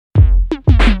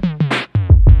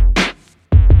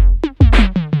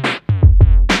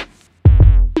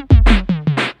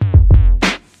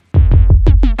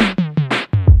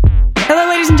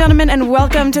gentlemen, and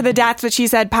welcome to the That's What She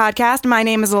Said podcast. My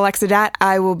name is Alexa Dat.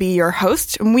 I will be your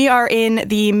host. We are in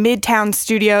the Midtown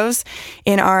Studios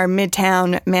in our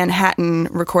Midtown Manhattan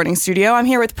recording studio. I'm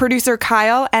here with producer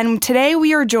Kyle, and today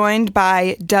we are joined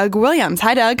by Doug Williams.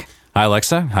 Hi, Doug. Hi,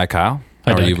 Alexa. Hi, Kyle.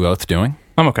 How are you both doing?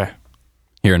 I'm okay.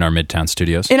 Here in our Midtown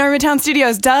Studios. In our Midtown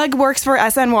Studios, Doug works for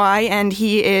SNY, and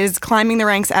he is climbing the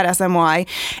ranks at SNY.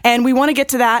 And we want to get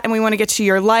to that, and we want to get to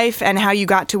your life and how you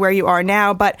got to where you are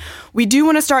now. But we do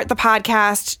want to start the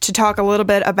podcast to talk a little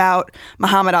bit about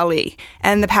Muhammad Ali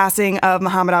and the passing of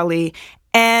Muhammad Ali.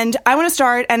 And I want to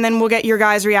start, and then we'll get your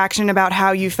guys' reaction about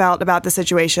how you felt about the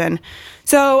situation.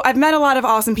 So I've met a lot of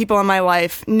awesome people in my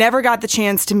life, never got the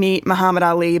chance to meet Muhammad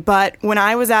Ali, but when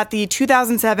I was at the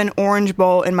 2007 Orange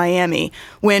Bowl in Miami,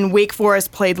 when Wake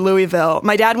Forest played Louisville,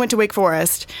 my dad went to Wake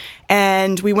Forest,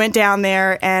 and we went down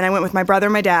there, and I went with my brother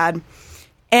and my dad,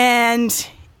 and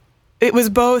it was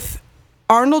both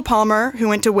Arnold Palmer, who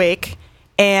went to Wake,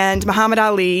 and Muhammad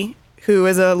Ali, who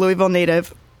is a Louisville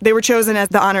native. They were chosen as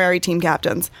the honorary team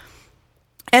captains.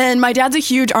 And my dad's a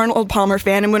huge Arnold Palmer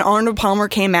fan, and when Arnold Palmer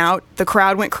came out, the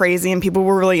crowd went crazy and people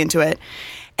were really into it.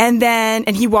 And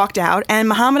he walked out, and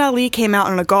Muhammad Ali came out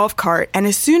on a golf cart, and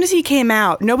as soon as he came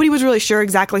out, nobody was really sure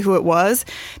exactly who it was,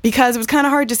 because it was kind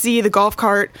of hard to see. The golf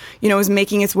cart, was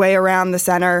making its way around the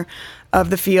center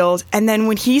of the field. And then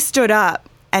when he stood up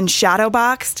and shadow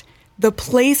boxed, the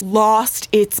place lost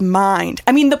its mind.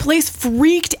 I mean, the place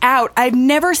freaked out. I've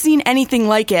never seen anything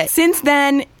like it since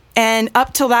then and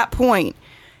up till that point.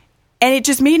 And it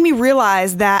just made me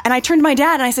realize that. And I turned to my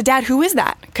dad and I said, "Dad, who is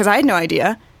that?" Because I had no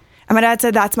idea. And my dad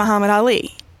said, "That's Muhammad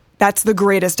Ali. That's the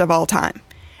greatest of all time."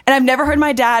 And I've never heard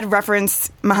my dad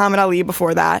reference Muhammad Ali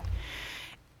before that.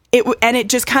 It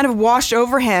just kind of washed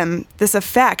over him this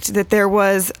effect that there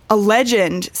was a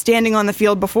legend standing on the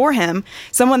field before him,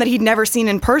 someone that he'd never seen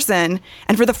in person.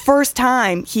 And for the first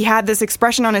time, he had this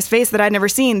expression on his face that I'd never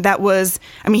seen that was,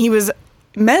 he was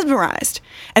mesmerized.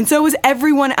 And so was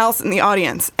everyone else in the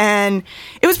audience. And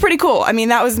it was pretty cool.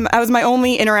 That was my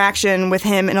only interaction with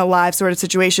him in a live sort of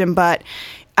situation, but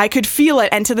I could feel it.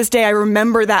 And to this day, I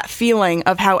remember that feeling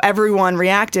of how everyone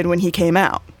reacted when he came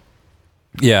out.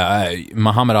 Yeah,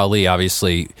 Muhammad Ali,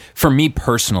 obviously, for me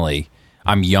personally,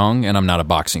 I'm young and I'm not a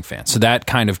boxing fan. So that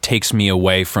kind of takes me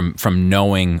away from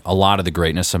knowing a lot of the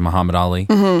greatness of Muhammad Ali.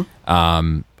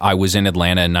 Mm-hmm. I was in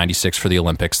Atlanta in 96 for the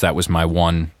Olympics. That was my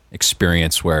one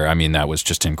experience where, that was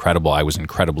just incredible. I was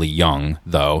incredibly young,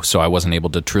 though, so I wasn't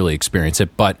able to truly experience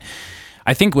it. But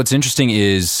I think what's interesting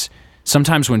is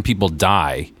sometimes when people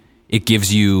die, it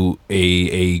gives you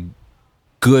a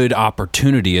good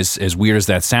opportunity, as weird as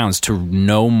that sounds, to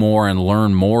know more and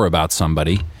learn more about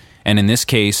somebody. And in this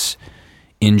case,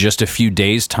 in just a few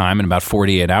days' time, in about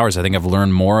 48 hours, I think I've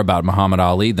learned more about Muhammad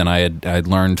Ali than I'd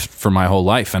learned for my whole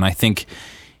life. And I think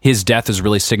his death has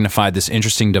really signified this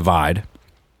interesting divide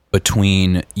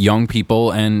between young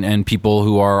people and people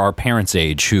who are our parents'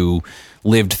 age, who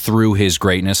lived through his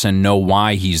greatness and know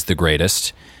why he's the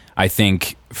greatest. I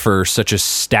think for such a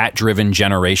stat-driven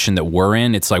generation that we're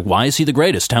in, it's like, why is he the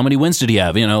greatest? How many wins did he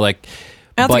have? That's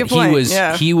but a good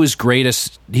point. He was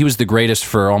greatest. He was the greatest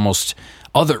for almost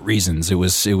other reasons. It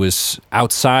was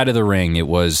outside of the ring. It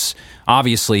was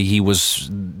obviously he was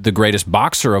the greatest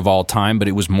boxer of all time, but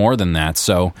it was more than that.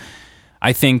 So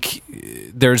I think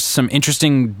there's some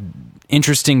interesting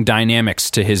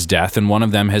dynamics to his death, and one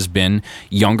of them has been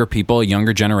younger people, a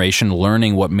younger generation,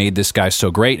 learning what made this guy so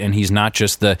great. And he's not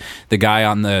just the guy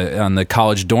on the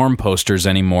college dorm posters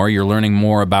anymore. You're learning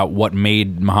more about what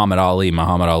made Muhammad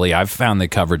Ali. I've found the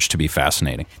coverage to be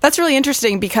fascinating. That's really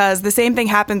interesting, because the same thing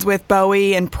happens with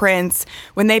Bowie and Prince.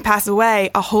 When they pass away,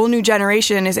 a whole new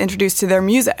generation is introduced to their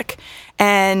music,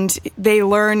 and they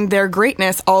learn their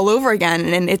greatness all over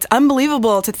again. And it's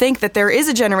unbelievable to think that there is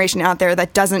a generation out there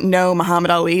that doesn't know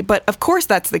Muhammad Ali, but of course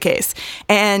that's the case.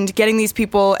 And getting these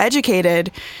people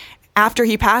educated after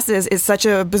he passes is such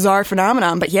a bizarre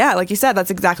phenomenon. But yeah, like you said,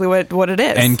 that's exactly what it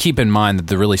is. And keep in mind that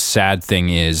the really sad thing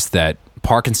is that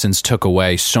Parkinson's took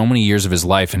away so many years of his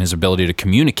life and his ability to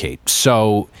communicate.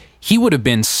 So he would have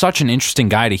been such an interesting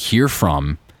guy to hear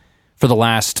from for the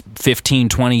last 15,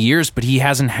 20 years, but he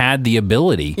hasn't had the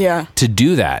ability to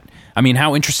do that.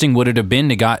 How interesting would it have been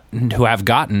to have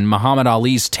gotten Muhammad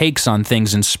Ali's takes on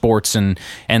things in sports and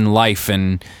life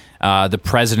and the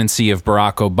presidency of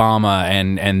Barack Obama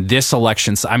and this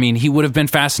election. He would have been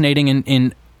fascinating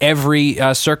in every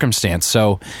circumstance.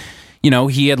 So,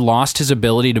 he had lost his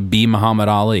ability to be Muhammad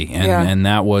Ali, and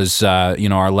that was,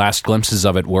 our last glimpses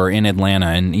of it were in Atlanta,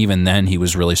 and even then he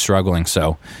was really struggling.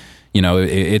 So,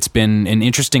 it's been an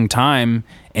interesting time,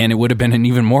 and it would have been an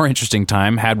even more interesting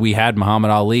time had we had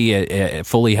Muhammad Ali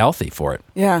fully healthy for it.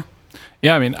 Yeah.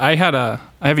 Yeah, I mean, I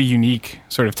have a unique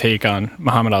sort of take on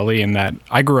Muhammad Ali in that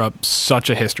I grew up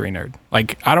such a history nerd.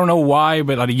 Like, I don't know why,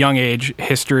 but at a young age,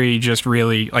 history just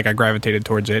really, like, I gravitated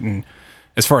towards it. And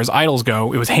as far as idols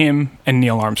go, it was him and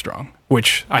Neil Armstrong,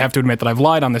 which I have to admit that I've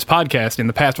lied on this podcast in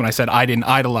the past when I said I didn't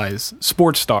idolize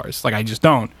sports stars. Like, I just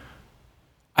don't.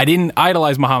 I didn't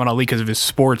idolize Muhammad Ali because of his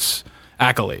sports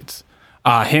accolades.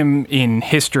 Him in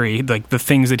history, like the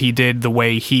things that he did, the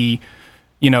way he,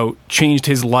 changed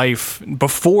his life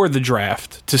before the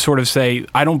draft to sort of say,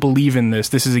 I don't believe in this.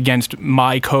 This is against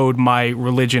my code, my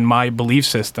religion, my belief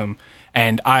system,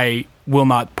 and I will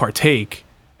not partake.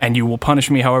 And you will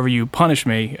punish me however you punish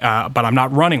me, but I'm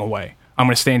not running away. I'm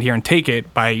going to stand here and take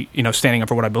it by, standing up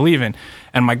for what I believe in.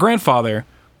 And my grandfather,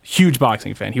 huge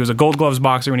boxing fan. He was a Gold Gloves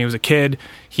boxer when he was a kid.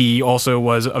 He also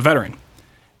was a veteran.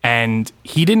 And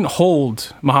he didn't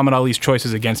hold Muhammad Ali's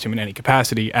choices against him in any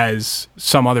capacity, as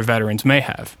some other veterans may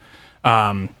have.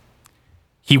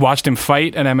 He watched him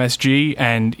fight at MSG,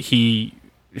 and he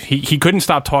couldn't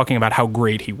stop talking about how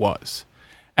great he was.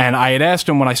 And I had asked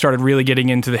him when I started really getting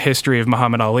into the history of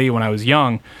Muhammad Ali when I was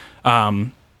young,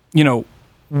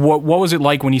 what was it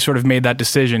like when he sort of made that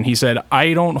decision? He said,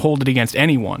 I don't hold it against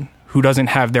anyone who doesn't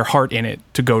have their heart in it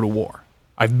to go to war.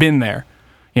 I've been there.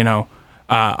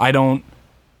 I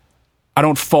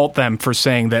don't fault them for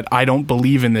saying that I don't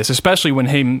believe in this, especially when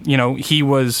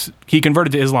he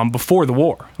converted to Islam before the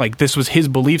war. Like, this was his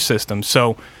belief system.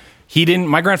 So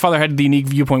my grandfather had the unique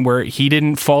viewpoint where he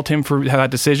didn't fault him for that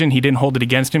decision. He didn't hold it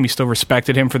against him. He still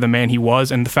respected him for the man he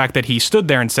was. And the fact that he stood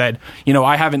there and said,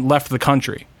 I haven't left the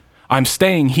country. I'm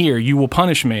staying here. You will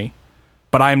punish me,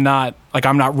 but I'm not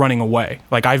running away.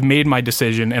 Like, I've made my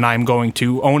decision, and I'm going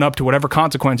to own up to whatever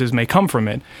consequences may come from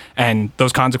it. And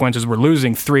those consequences were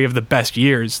losing 3 of the best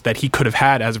years that he could have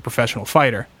had as a professional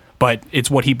fighter. But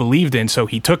it's what he believed in, so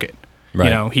he took it.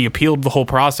 Right. He appealed the whole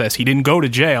process. He didn't go to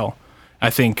jail, I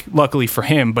think, luckily for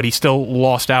him, but he still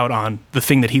lost out on the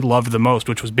thing that he loved the most,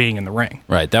 which was being in the ring.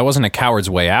 Right. That wasn't a coward's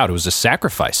way out. It was a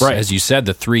sacrifice. Right. As you said,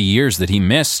 the 3 years that he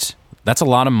missed, that's a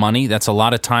lot of money. That's a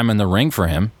lot of time in the ring for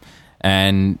him.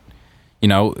 And,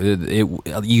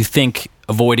 you think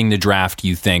avoiding the draft,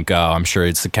 you think, oh, I'm sure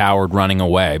it's the coward running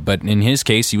away. But in his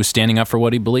case, he was standing up for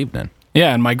what he believed in.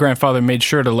 Yeah, and my grandfather made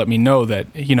sure to let me know that,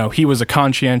 he was a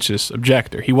conscientious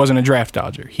objector. He wasn't a draft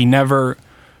dodger. He never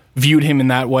viewed him in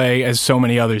that way as so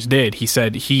many others did. He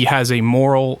said he has a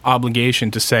moral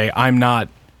obligation to say, I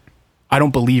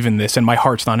don't believe in this and my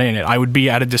heart's not in it. I would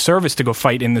be at a disservice to go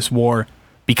fight in this war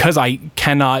because I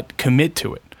cannot commit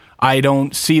to it. I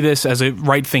don't see this as a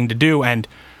right thing to do, and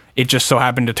it just so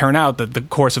happened to turn out that the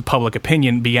course of public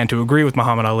opinion began to agree with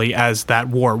Muhammad Ali as that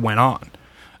war went on.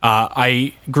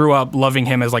 I grew up loving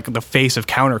him as like the face of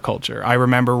counterculture. I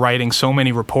remember writing so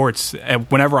many reports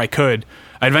whenever I could.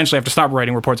 I eventually have to stop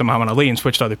writing reports on Muhammad Ali and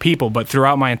switch to other people, but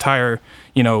throughout my entire,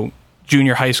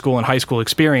 junior high school and high school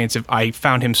experience, I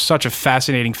found him such a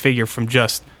fascinating figure from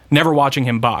just never watching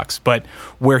him box, but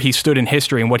where he stood in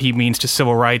history and what he means to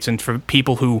civil rights and for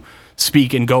people who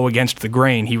speak and go against the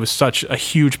grain. He was such a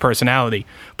huge personality.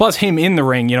 Plus him in the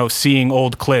ring, seeing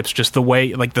old clips, just the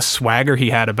way, like the swagger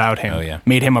he had about him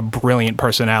made him a brilliant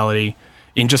personality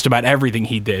in just about everything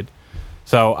he did.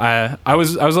 So I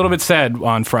was a little bit sad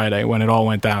on Friday when it all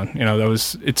went down.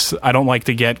 I don't like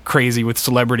to get crazy with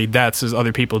celebrity deaths as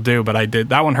other people do, but I did.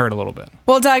 That one hurt a little bit.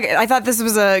 Well, Doug, I thought this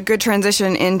was a good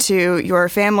transition into your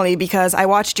family because I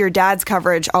watched your dad's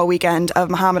coverage all weekend of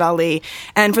Muhammad Ali.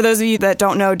 And for those of you that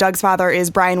don't know, Doug's father is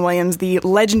Brian Williams, the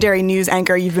legendary news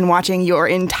anchor you've been watching your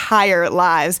entire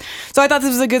lives. So I thought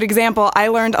this was a good example. I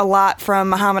learned a lot from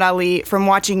Muhammad Ali from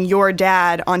watching your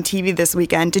dad on TV this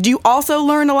weekend. Did you also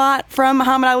learn a lot from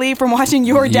Muhammad Ali from watching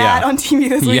your dad on TV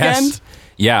this weekend? Yes.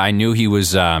 Yeah, I knew he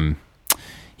was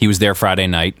there Friday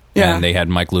night, and they had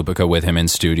Mike Lupica with him in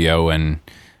studio, and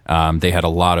they had a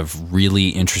lot of really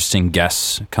interesting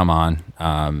guests come on.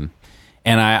 And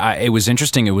it was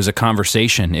interesting. It was a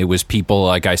conversation. It was people,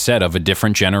 like I said, of a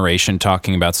different generation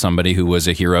talking about somebody who was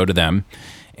a hero to them.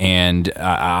 And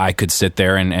I could sit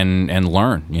there and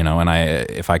learn, and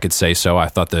if I could say so, I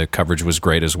thought the coverage was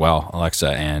great as well,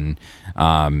 Alexa. And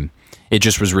it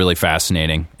just was really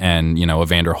fascinating. And,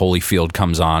 Evander Holyfield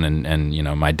comes on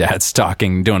and my dad's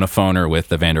doing a phoner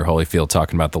with Evander Holyfield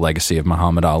talking about the legacy of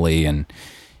Muhammad Ali. And,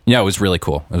 it was really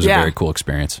cool. It was a very cool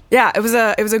experience. Yeah, it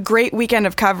was a great weekend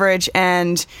of coverage.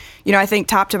 And, I think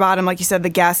top to bottom, like you said, the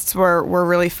guests were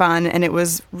really fun. And it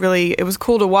was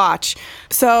cool to watch.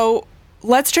 So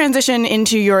let's transition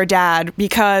into your dad,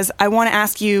 because I want to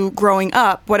ask you, growing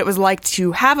up, what it was like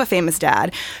to have a famous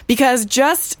dad. Because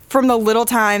just from the little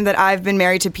time that I've been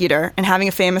married to Peter and having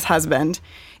a famous husband,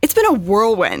 it's been a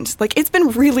whirlwind. Like, it's been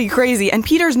really crazy. And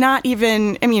Peter's not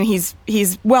even, I mean, he's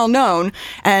well known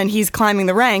and he's climbing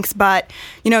the ranks, but,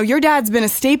 you know, your dad's been a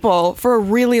staple for a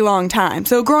really long time.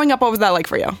 So growing up, what was that like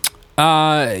for you?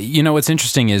 You know, what's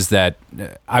interesting is that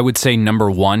I would say, number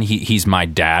one, he's my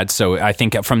dad. So I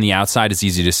think from the outside, it's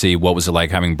easy to see what was it like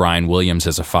having Brian Williams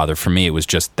as a father. For me, it was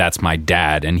just, that's my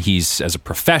dad. And he's, as a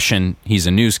profession, he's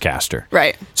a newscaster.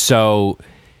 Right. So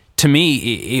to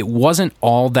me, it wasn't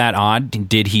all that odd.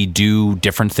 Did he do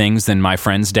different things than my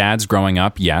friends' dads growing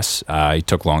up? Yes. He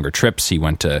took longer trips. He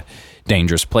went to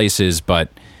dangerous places. But,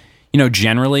 you know,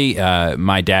 generally,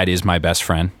 my dad is my best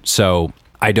friend. So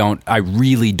I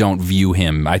really don't view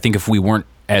him. I think if we weren't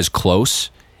as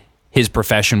close, his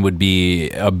profession would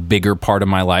be a bigger part of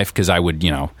my life, because I would,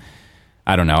 you know,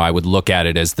 I don't know, I would look at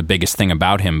it as the biggest thing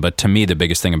about him. But to me, the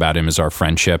biggest thing about him is our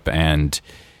friendship. And,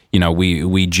 you know,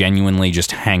 we genuinely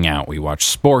just hang out. We watch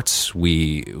sports.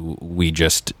 We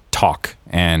just talk.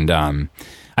 And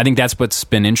I think that's what's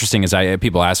been interesting is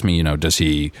people ask me, you know, does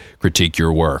he critique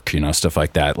your work? You know, stuff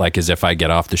like that. Like, as if I get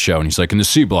off the show and he's like, in the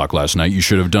C block last night, you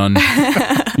should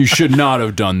not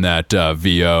have done that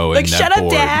VO. Like, and that shut up,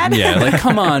 board. Dad. Yeah, like,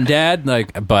 come on, Dad.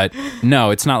 Like, but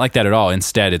no, it's not like that at all.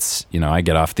 Instead, it's, you know, I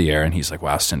get off the air and he's like,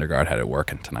 wow, Syndergaard had it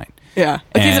working tonight. Yeah.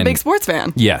 Like, he's a big sports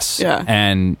fan. Yes. Yeah.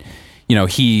 And, you know,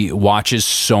 he watches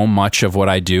so much of what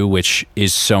I do, which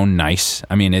is so nice.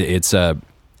 I mean, it's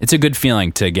a good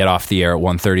feeling to get off the air at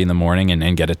 1:30 in the morning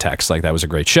and get a text like, that was a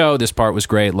great show. This part was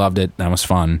great. Loved it. That was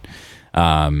fun.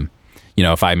 You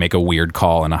know, if I make a weird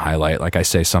call in a highlight, like I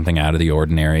say something out of the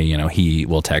ordinary, you know, he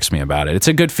will text me about it. It's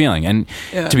a good feeling. And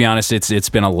to be honest, it's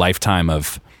been a lifetime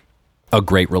of a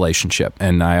great relationship.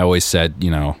 And I always said,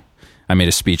 you know, I made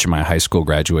a speech at my high school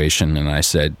graduation, and I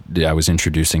said, I was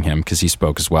introducing him because he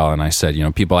spoke as well. And I said, you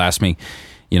know, people ask me,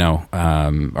 you know,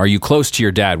 are you close to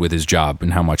your dad with his job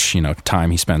and how much, you know, time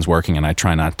he spends working? And I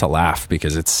try not to laugh,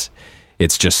 because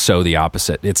it's just so the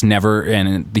opposite. It's never,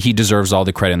 and he deserves all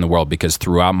the credit in the world, because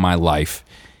throughout my life,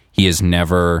 he has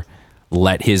never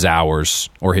let his hours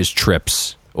or his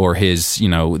trips or his, you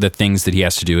know, the things that he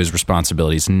has to do, his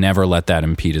responsibilities, never let that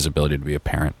impede his ability to be a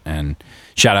parent. And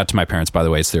shout out to my parents, by the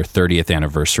way. It's their 30th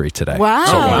anniversary today. Wow.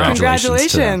 So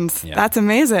congratulations. Yeah. That's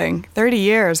amazing. 30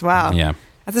 years. Wow. Yeah.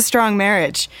 That's a strong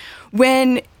marriage.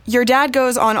 When your dad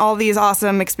goes on all these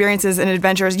awesome experiences and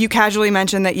adventures, you casually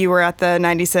mentioned that you were at the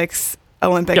 96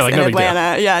 Olympics in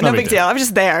Atlanta. Yeah, no big deal. I was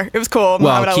just there. It was cool.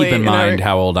 Well, keep in mind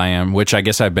how old I am, which I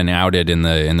guess I've been outed in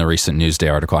the recent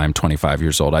Newsday article. I'm 25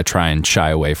 years old. I try and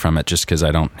shy away from it just because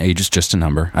age is just a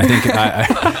number. I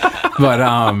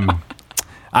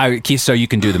think, so you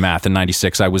can do the math. In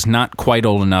 96, I was not quite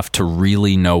old enough to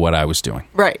really know what I was doing.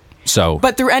 Right. So,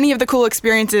 but through any of the cool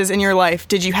experiences in your life,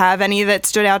 did you have any that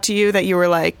stood out to you that you were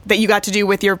like, that you got to do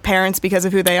with your parents because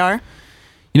of who they are?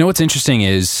 You know, what's interesting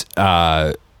is,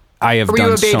 I have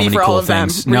done so many cool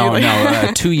things.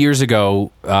 No, 2 years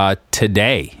ago,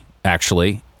 today,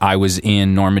 actually, I was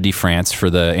in Normandy, France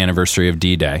for the anniversary of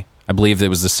D-Day. I believe it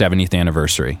was the 70th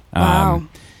anniversary. Wow.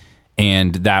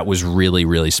 And that was really,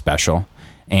 really special.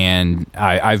 And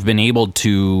I've been able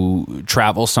to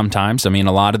travel sometimes. I mean,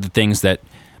 a lot of the things that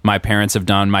my parents have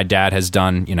done, my dad has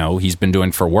done, you know, he's been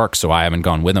doing for work, so I haven't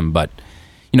gone with him. But,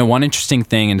 you know, one interesting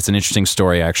thing, and it's an interesting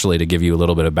story, actually, to give you a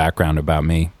little bit of background about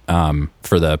me,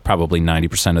 for the probably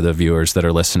 90% of the viewers that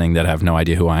are listening that have no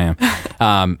idea who I am.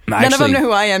 None of them know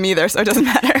who I am either, so it doesn't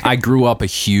matter. I grew up a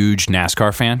huge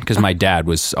NASCAR fan because my dad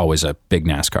was always a big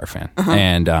NASCAR fan. Uh-huh.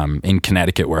 And in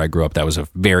Connecticut, where I grew up, that was a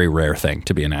very rare thing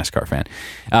to be a NASCAR fan.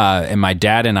 And my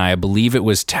dad and I believe it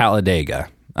was Talladega,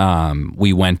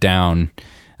 we went down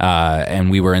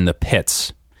and we were in the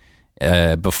pits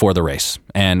before the race.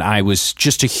 And I was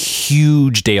just a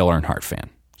huge Dale Earnhardt fan.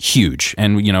 Huge.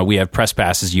 And, you know, we have press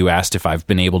passes. You asked if I've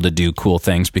been able to do cool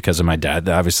things because of my dad.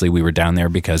 Obviously, we were down there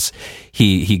because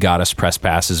he got us press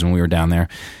passes when we were down there.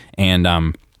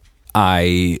 And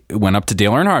I went up to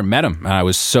Dale Earnhardt, met him, and I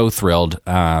was so thrilled.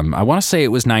 I want to say it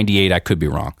was 98. I could be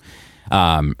wrong.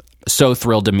 So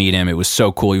thrilled to meet him. It was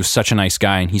so cool. He was such a nice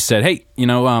guy. And he said, hey, you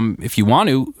know, if you want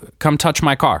to, come touch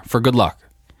my car for good luck.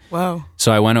 Wow.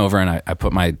 So I went over and I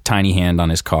put my tiny hand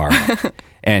on his car.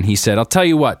 And he said, I'll tell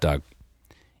you what, Doug.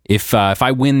 If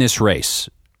I win this race,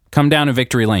 come down to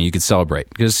Victory Lane. You could celebrate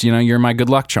because, you know, you're my good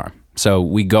luck charm. So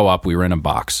we go up. We were in a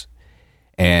box.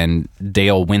 And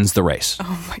Dale wins the race.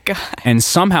 Oh, my God. And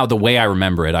somehow the way I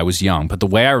remember it, I was young, but the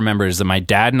way I remember it is that my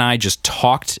dad and I just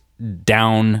talked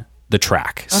down the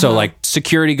track. Uh-huh. So like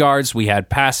security guards, we had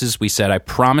passes. We said, I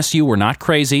promise you we're not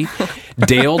crazy.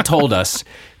 Dale told us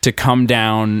to come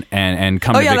down and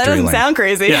come to that Victory doesn't Lane. sound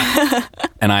crazy. Yeah.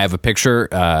 And I have a picture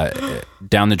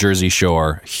down the Jersey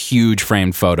Shore, huge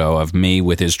framed photo of me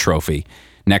with his trophy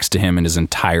next to him and his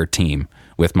entire team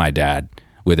with my dad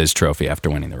with his trophy after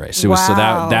winning the race.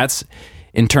 That's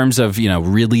in terms of,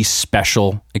 really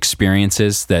special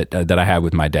experiences that I had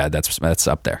with my dad. That's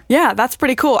up there. Yeah, that's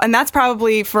pretty cool. And that's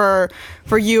probably for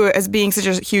you as being such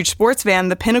a huge sports fan,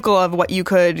 the pinnacle of what you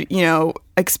could,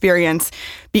 experience,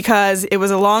 because it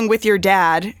was along with your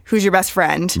dad, who's your best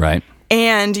friend. Right.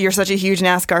 And you're such a huge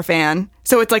NASCAR fan.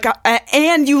 So it's like,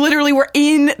 and you literally were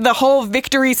in the whole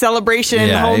victory celebration,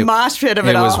 the whole mosh pit of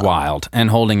it all. It was wild. And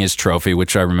holding his trophy,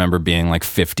 which I remember being like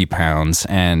 50 pounds.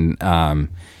 And,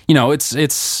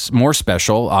 it's more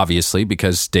special, obviously,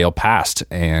 because Dale passed.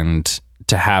 And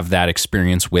to have that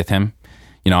experience with him,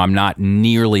 I'm not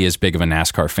nearly as big of a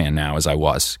NASCAR fan now as I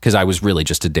was, because I was really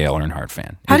just a Dale Earnhardt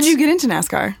fan. How did you get into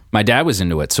NASCAR? My dad was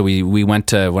into it. So we went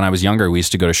to, when I was younger, we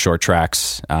used to go to short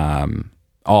tracks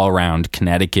all around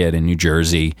Connecticut and New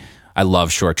Jersey. I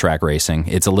love short track racing.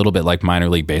 It's a little bit like minor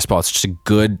league baseball. It's just a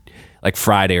good, like,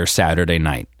 Friday or Saturday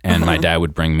night. And my dad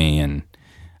would bring me, and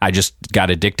I just got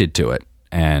addicted to it.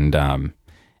 And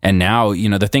now,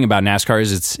 the thing about NASCAR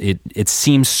is it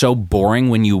seems so boring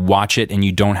when you watch it and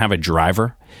you don't have a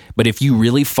driver. But if you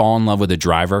really fall in love with a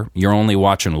driver, you're only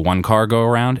watching one car go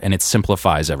around, and it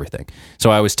simplifies everything. So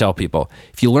I always tell people,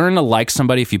 if you learn to like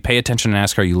somebody, if you pay attention to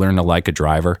NASCAR, you learn to like a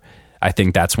driver, I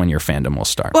think that's when your fandom will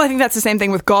start. Well, I think that's the same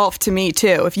thing with golf to me,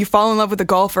 too. If you fall in love with a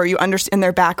golfer, you understand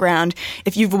their background.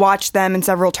 If you've watched them in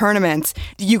several tournaments,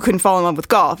 you can fall in love with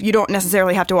golf. You don't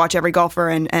necessarily have to watch every golfer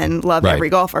and love every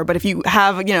golfer. But if you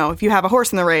have, if you have a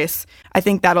horse in the race, I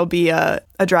think that'll be a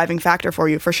driving factor for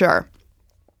you for sure.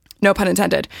 No pun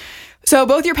intended. So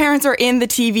both your parents are in the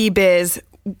TV biz.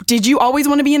 Did you always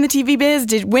want to be in the TV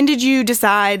biz? When did you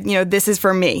decide, this is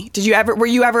for me? Were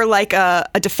you ever like a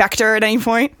defector at any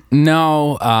point?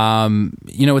 No.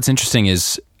 What's interesting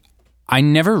is I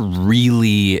never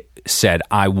really said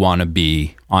I want to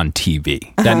be on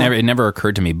TV. It never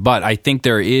occurred to me. But I think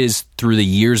there is, through the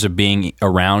years of being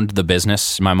around the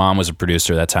business, my mom was a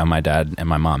producer. That's how my dad and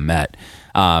my mom met.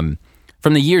 From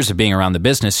the years of being around the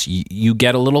business, you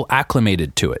get a little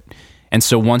acclimated to it. And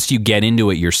so once you get into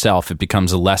it yourself, it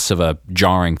becomes less of a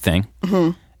jarring thing.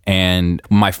 Mm-hmm. And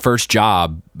my first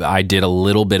job, I did a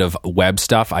little bit of web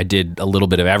stuff. I did a little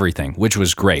bit of everything, which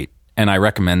was great. And I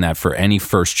recommend that for any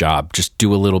first job. Just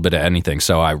do a little bit of anything.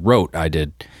 So I wrote, I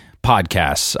did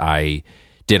podcasts, I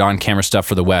did on-camera stuff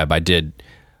for the web. I did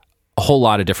a whole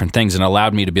lot of different things, and it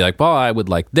allowed me to be like, well, I would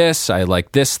like this. I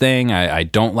like this thing. I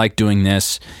don't like doing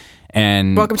this.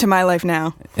 And welcome to my life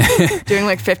now, doing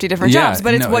like 50 different jobs,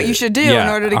 but it's what you should do in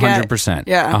order to 100%,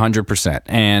 get 100%.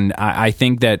 And I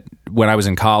think that when I was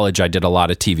in college, I did a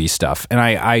lot of TV stuff, and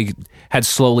I had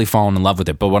slowly fallen in love with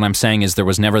it. But what I'm saying is there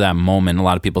was never that moment. A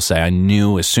lot of people say I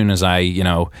knew as soon as I,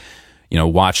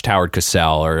 watched Howard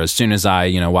Cosell, or as soon as I,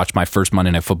 watched my first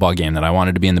Monday Night Football game, that I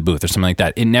wanted to be in the booth or something like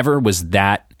that. It never was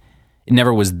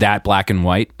that black and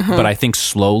white, but I think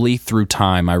slowly through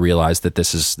time I realized that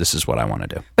this is what I want to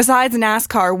do. Besides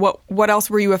NASCAR, what else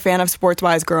were you a fan of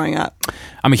sports-wise growing up?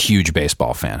 I'm a huge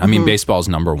baseball fan. I mean, baseball's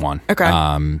number one. Okay.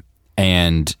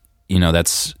 And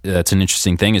that's an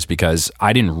interesting thing, is because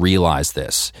I didn't realize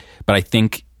this, but I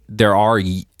think they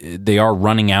are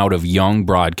running out of young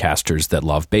broadcasters that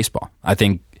love baseball. I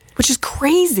think, which is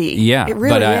crazy. Yeah, it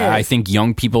really but is. I think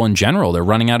young people in general, they're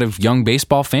running out of young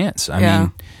baseball fans. I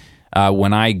mean,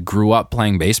 when I grew up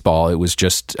playing baseball, it was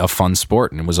just a fun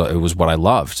sport, and it was what I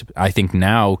loved. I think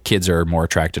now kids are more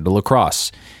attracted to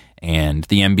lacrosse, and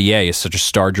the NBA is such a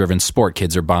star-driven sport.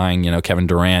 Kids are buying, Kevin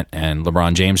Durant and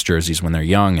LeBron James jerseys when they're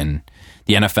young, and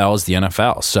the NFL is the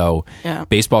NFL. So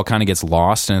baseball kind of gets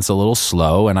lost, and it's a little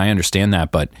slow, and I understand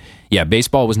that. But yeah,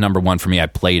 baseball was number one for me. I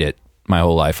played it my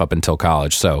whole life up until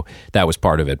college, so that was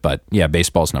part of it. But yeah,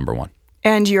 baseball's number one.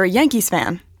 And you're a Yankees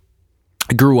fan.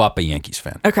 I grew up a Yankees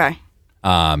fan. Okay.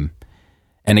 And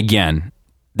again,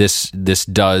 this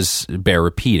does bear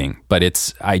repeating, but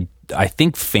I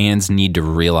think fans need to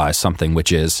realize something,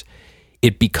 which is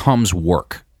it becomes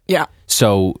work. Yeah.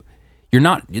 So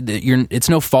it's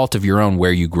no fault of your own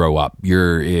where you grow up.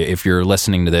 If you're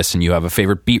listening to this and you have a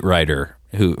favorite beat writer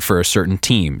who for a certain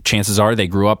team, chances are they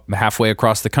grew up halfway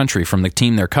across the country from the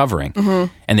team they're covering,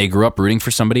 and they grew up rooting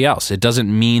for somebody else. It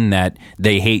doesn't mean that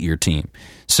they hate your team.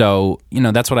 So,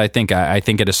 that's what I think. I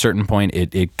think at a certain point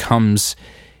it comes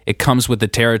with the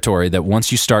territory that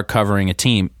once you start covering a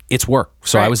team, it's work.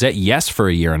 So right. I was at Yes for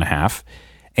a year and a half,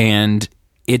 and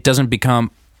it doesn't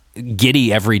become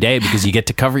giddy every day because you get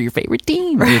to cover your favorite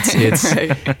team.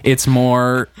 It's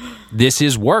more, this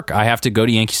is work. I have to go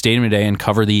to Yankee Stadium today and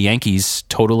cover the Yankees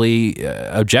totally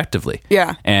objectively.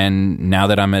 Yeah. And now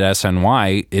that I'm at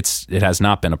SNY, it has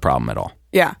not been a problem at all.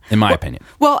 Yeah. In my opinion.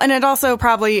 Well, and it also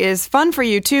probably is fun for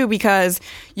you too, because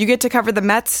you get to cover the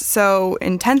Mets so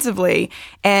intensively,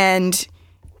 and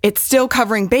it's still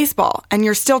covering baseball, and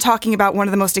you're still talking about one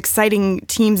of the most exciting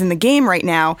teams in the game right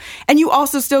now. And you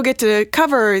also still get to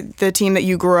cover the team that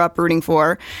you grew up rooting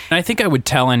for. And I think I would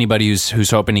tell anybody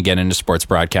who's hoping to get into sports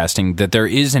broadcasting that there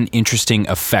is an interesting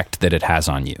effect that it has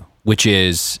on you, which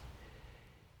is,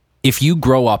 if you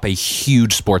grow up a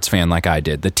huge sports fan like I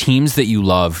did, the teams that you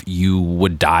love, you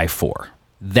would die for.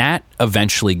 That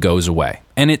eventually goes away.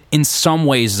 And it, in some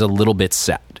ways, is a little bit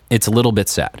sad. It's a little bit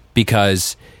sad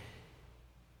because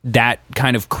that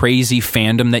kind of crazy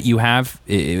fandom that you have,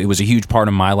 it was a huge part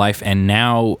of my life. And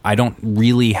now I don't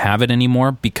really have it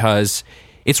anymore because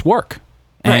it's work.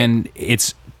 Right. And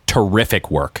it's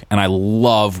terrific work. And I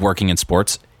love working in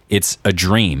sports. It's a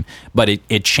dream, but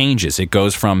it changes. It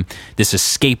goes from this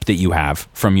escape that you have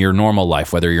from your normal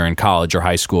life, whether you're in college or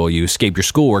high school, you escape your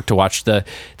schoolwork to watch the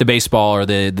baseball or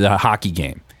the hockey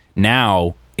game.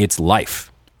 Now it's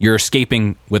life. You're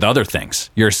escaping with other things.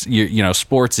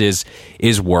 Sports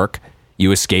is work.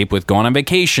 You escape with going on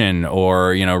vacation or,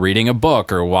 reading a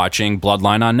book or watching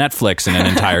Bloodline on Netflix in an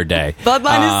entire day.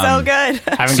 Bloodline is so good.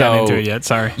 I haven't gotten into it yet.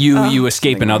 Sorry. You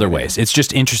escape in other ways. It's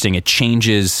just interesting. It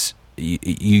changes.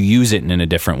 You use it in a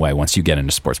different way once you get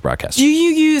into sports broadcasting. Do you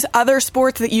use other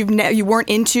sports that you weren't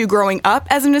into growing up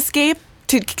as an escape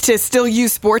to still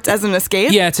use sports as an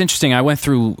escape? Yeah, it's interesting. I went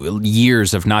through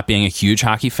years of not being a huge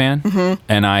hockey fan,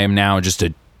 and I am now just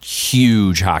a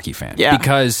huge hockey fan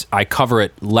because I cover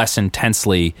it less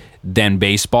intensely than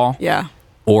baseball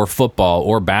or football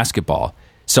or basketball.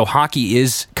 So hockey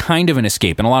is kind of an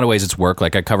escape. In a lot of ways, it's work.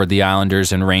 Like I covered the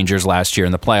Islanders and Rangers last year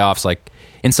in the playoffs. Like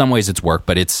in some ways, it's work,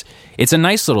 but it's a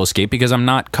nice little escape because I'm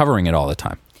not covering it all the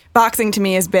time. Boxing to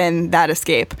me has been that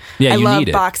escape. Yeah, I you love need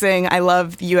it. boxing. I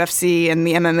love the UFC and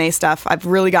the MMA stuff. I've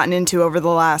really gotten into over the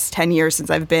last 10 years since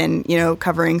I've been,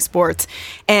 covering sports.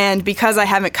 And because I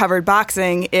haven't covered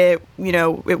boxing, it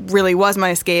really was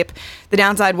my escape. The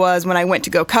downside was when I went to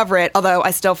go cover it, although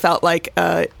I still felt like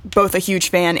both a huge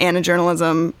fan and a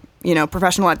journalism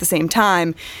professional at the same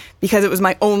time, because it was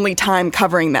my only time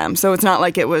covering them. So it's not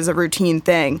like it was a routine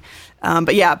thing.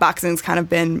 But yeah, boxing's kind of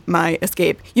been my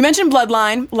escape. You mentioned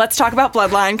Bloodline. Let's talk about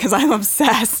Bloodline because I'm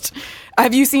obsessed.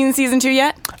 Have you seen season 2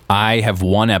 yet? I have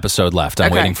one episode left.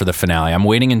 I'm waiting for the finale. I'm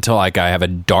waiting until I have a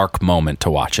dark moment to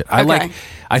watch it.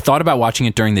 I thought about watching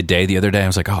it during the day the other day. I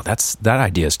was like, oh, that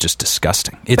idea is just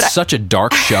disgusting. It's such a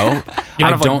dark show. You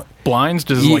don't have blinds?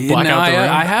 Does it black out the room?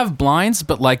 I have blinds,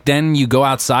 but then you go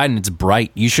outside and it's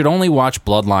bright. You should only watch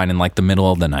Bloodline in the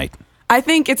middle of the night. I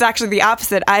think it's actually the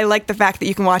opposite. I like the fact that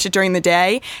you can watch it during the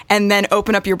day and then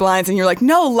open up your blinds and you're like,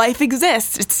 no, life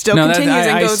exists. It still continues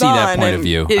and goes on. I see that point of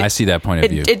view. I see that point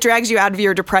of view. It drags you out of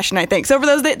your depression, I think. So for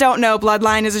those that don't know,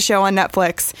 Bloodline is a show on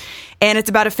Netflix, and it's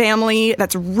about a family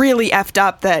that's really effed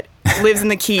up that lives in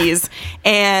the Keys,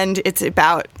 and it's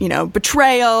about,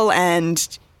 betrayal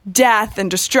and death and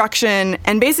destruction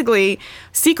and basically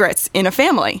secrets in a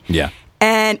family. Yeah.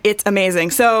 And it's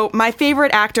amazing. So my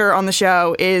favorite actor on the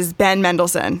show is Ben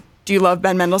Mendelsohn. Do you love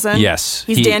Ben Mendelsohn? Yes.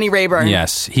 He's Danny Rayburn.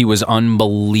 Yes. He was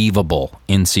unbelievable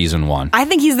in season 1. I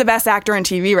think he's the best actor on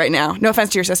TV right now. No offense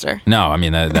to your sister. No, I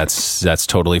mean, that's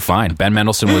totally fine. Ben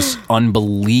Mendelsohn was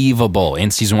unbelievable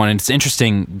in season 1. And it's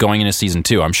interesting going into season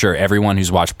 2. I'm sure everyone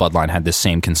who's watched Bloodline had this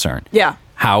same concern. Yeah.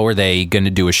 How are they going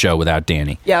to do a show without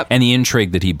Danny? Yep. And the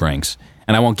intrigue that he brings.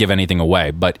 And I won't give anything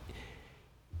away, but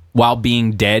while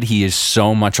being dead, he is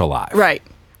so much alive. Right.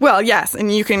 Well, yes,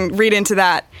 and you can read into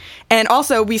that. And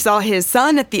also, we saw his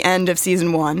son at the end of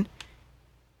season 1.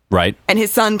 Right. And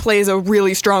his son plays a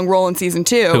really strong role in season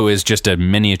 2. Who is just a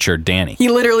miniature Danny. He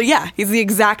literally, he's the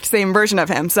exact same version of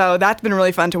him. So that's been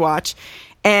really fun to watch.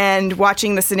 And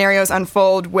watching the scenarios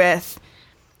unfold with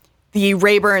the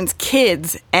Rayburn's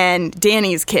kids and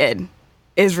Danny's kid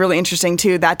is really interesting,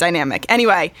 too, that dynamic.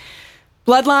 Anyway,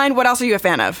 Bloodline, what else are you a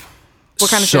fan of? What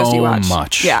kind of shows do you watch? So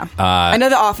much. Yeah. I know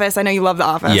The Office. I know you love The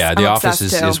Office. Yeah, The Office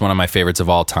is one of my favorites of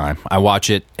all time. I watch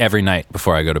it every night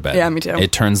before I go to bed. Yeah, me too.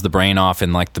 It turns the brain off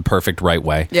in the perfect right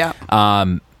way. Yeah.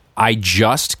 I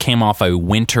just came off a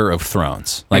winter of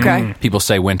Thrones. Okay. People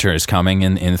say winter is coming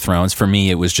in Thrones. For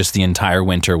me, it was just the entire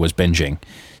winter was binging.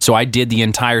 So I did the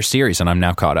entire series, and I'm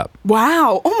now caught up.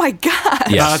 Wow. Oh my God.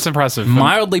 Yes. No, that's impressive.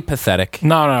 Mildly pathetic,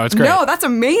 No, it's great. No, that's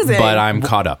amazing. but I'm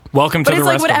caught up. Welcome to But the it's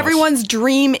rest like what of us. everyone's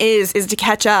dream is to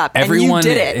catch up. Everyone, and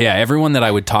you did it. yeah, everyone that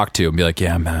I would talk to and be like,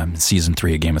 yeah, I'm in season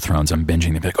 3 of Game of Thrones. I'm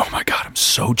binging. They'd be like, oh my God, I'm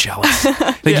so jealous.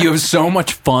 Like you have so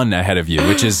much fun ahead of you,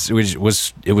 which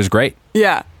was great.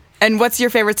 Yeah. And what's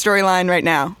your favorite storyline right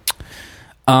now?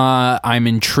 I'm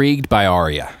intrigued by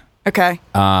Arya. Okay.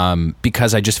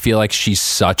 Because I just feel like she's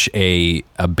such a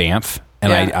bamf,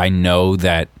 and Yeah. I know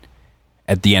that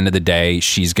at the end of the day,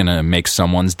 she's gonna make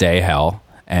someone's day hell,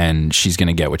 and she's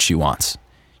gonna get what she wants.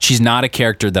 She's not a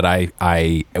character that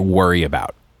I worry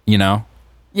about, you know?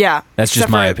 Yeah. That's just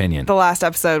Except my for opinion. The last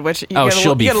episode, which you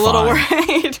she'll be get a little fine.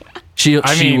 worried. She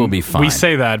I mean, will be fine. We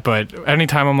say that, but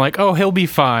anytime I'm like, oh, he'll be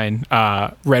fine,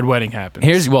 Red Wedding happens.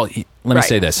 Let me Right.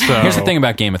 say this. So- Here's the thing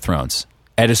about Game of Thrones.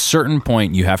 At a certain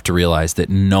point, you have to realize that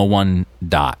no one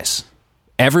dies.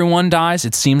 Everyone dies.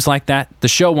 It seems like that. The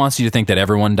show wants you to think that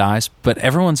everyone dies, but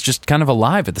everyone's just kind of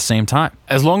alive at the same time.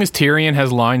 As long as Tyrion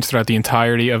has lines throughout the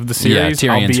entirety of the series, I'll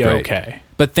Tyrion's be great. okay.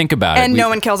 But think about it. And no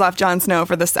one kills off Jon Snow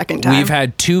for the second time. We've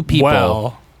had 2 people.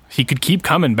 Well, he could keep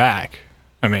coming back.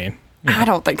 I mean, I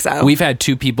don't think so. We've had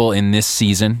 2 people in this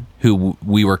season who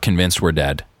we were convinced were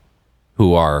dead,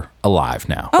 who are alive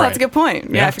now. Oh, that's a good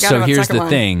point. Yeah, I forgot So about here's the second the one.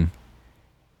 thing.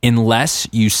 Unless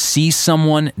you see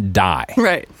someone die,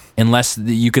 Right. unless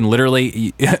you can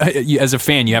literally, as a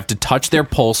fan, you have to touch their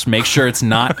pulse, make sure it's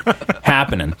not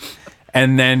happening.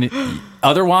 And then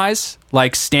otherwise,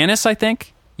 like Stannis, I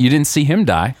think, you didn't see him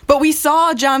die. But we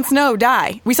saw Jon Snow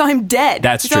die. We saw him dead.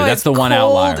 That's We true. saw That's his the one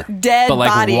cold, outlier. dead but like,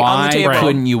 body on the why table.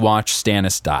 couldn't you watch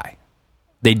Stannis die?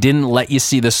 They didn't let you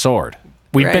see the sword.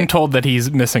 we've Right. been told that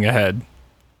he's missing a head.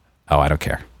 Oh, I don't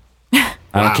care.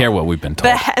 I don't care what we've been told.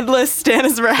 The headless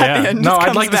Stannis Baratheon. Yeah. just No, I'd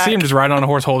comes like to back. see him just ride on a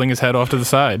horse holding his head off to the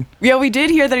side. Yeah, we did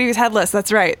hear that he was headless.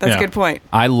 That's right. That's a Yeah. good point.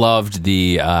 I loved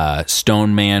the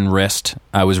Stone Man wrist.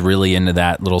 I was really into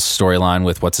that little storyline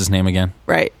with what's his name again?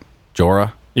 Right.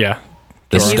 Jorah. Yeah.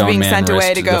 The He's Stone being Man sent away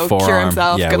wrist, to the go cure forearm.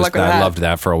 himself. Yeah, Good luck with I that. loved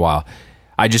that for a while.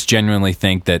 I just genuinely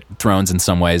think that Thrones in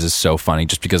some ways is so funny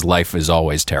just because life is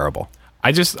always terrible.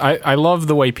 I love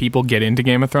the way people get into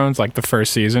Game of Thrones, like the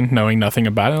first season, knowing nothing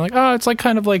about it. Like, oh, it's like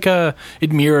kind of like it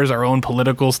mirrors our own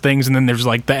political things, and then there's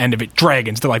like the end of it,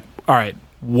 dragons. They're like, all right,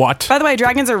 what? By the way,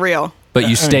 dragons are real. But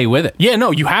you stay with it. Yeah,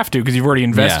 no, you have to because you've already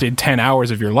invested Yeah. 10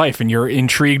 hours of your life and you're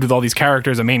intrigued with all these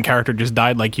characters. A main character just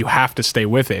died. Like, you have to stay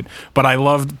with it. But I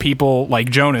loved people like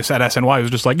Jonas at SNY who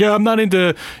was just like, yeah, I'm not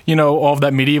into, all of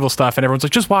that medieval stuff. And everyone's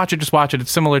like, just watch it, just watch it.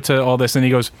 It's similar to all this. And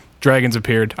he goes, dragons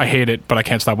appeared. I hate it, but I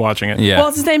can't stop watching it. Yeah. Well,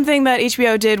 it's the same thing that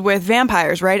HBO did with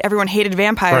vampires, right? Everyone hated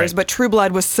vampires, Right. but True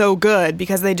Blood was so good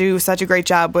because they do such a great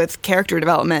job with character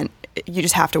development. You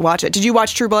just have to watch it. Did you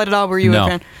watch True Blood at all? Were you No. a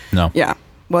fan? No. Yeah.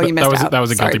 Well, you missed out. That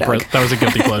was a Sorry, guilty Doug. that was a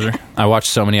guilty pleasure. I watched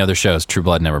so many other shows. True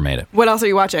Blood never made it. What else are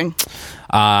you watching?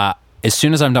 As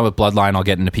soon as I'm done with Bloodline, I'll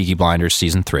get into Peaky Blinders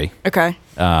season 3. Okay.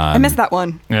 I missed that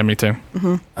one. Yeah, me too.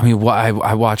 I mean,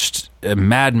 I watched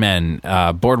Mad Men,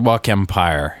 Boardwalk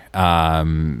Empire. Are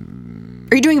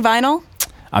you doing vinyl?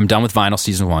 I'm done with Vinyl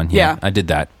season 1. Yeah. I did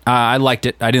that. I liked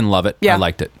it. I didn't love it. Yeah, I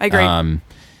liked it. I agree.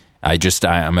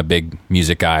 I'm a big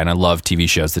music guy, and I love TV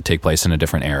shows that take place in a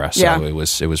different era. So Yeah. it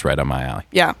was right on my alley.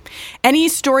 Yeah. Any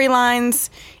storylines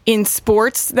in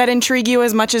sports that intrigue you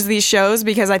as much as these shows?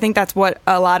 Because I think that's what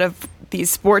a lot of these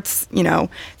sports,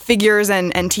 figures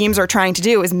and teams are trying to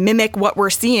do is mimic what we're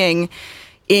seeing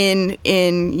in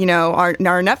our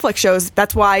Netflix shows.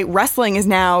 That's why wrestling is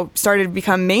now started to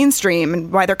become mainstream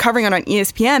and why they're covering it on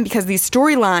ESPN, because these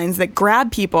storylines that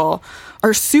grab people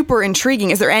are super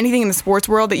intriguing. Is there anything in the sports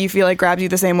world that you feel like grabs you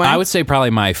the same way? I would say probably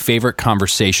my favorite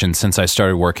conversation since I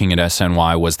started working at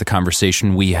SNY was the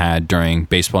conversation we had during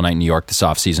Baseball Night in New York this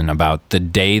offseason about the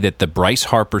day that the Bryce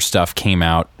Harper stuff came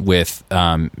out with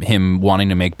him wanting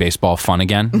to make baseball fun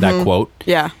again, that quote.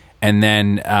 Yeah. And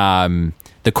then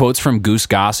the quotes from Goose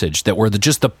Gossage that were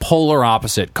just the polar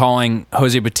opposite, calling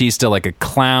Jose Bautista like a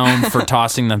clown for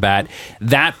tossing the bat.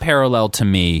 That parallel to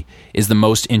me is the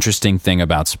most interesting thing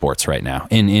about sports right now,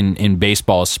 in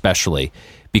baseball especially,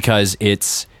 because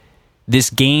this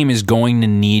game is going to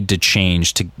need to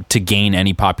change to gain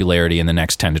any popularity in the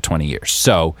next 10 to 20 years.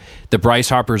 So the Bryce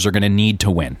Harpers are going to need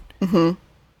to win. Mm-hmm.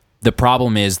 The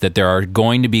problem is that there are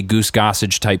going to be Goose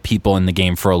Gossage type people in the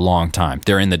game for a long time.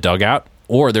 They're in the dugout,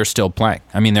 or they're still playing.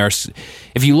 I mean,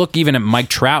 if you look even at Mike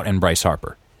Trout and Bryce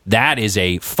Harper, that is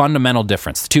a fundamental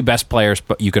difference. The two best players,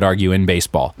 but you could argue, in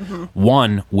baseball. Mm-hmm.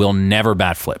 One will never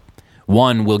bat flip.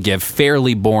 One will give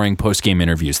fairly boring post-game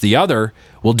interviews. The other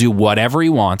will do whatever he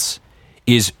wants,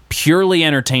 is purely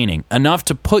entertaining, enough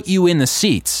to put you in the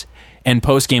seats, and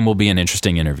post game will be an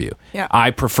interesting interview. Yeah.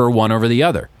 I prefer one over the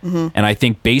other, and I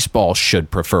think baseball should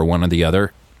prefer one or the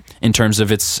other in terms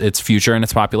of its future and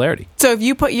its popularity. So if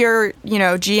you put your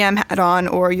GM hat on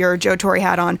or your Joe Torre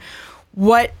hat on,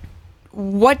 what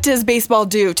does baseball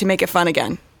do to make it fun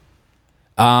again?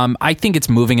 I think it's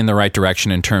moving in the right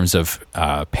direction in terms of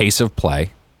pace of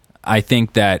play. I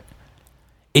think that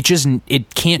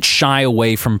it can't shy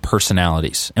away from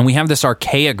personalities. And we have this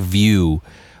archaic view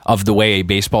of the way a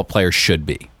baseball player should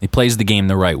be. He plays the game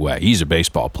the right way. He's a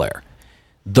baseball player.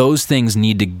 Those things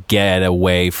need to get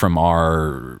away from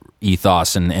our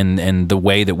ethos and the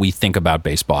way that we think about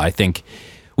baseball. I think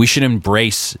we should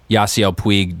embrace Yasiel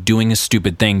Puig doing a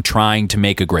stupid thing, trying to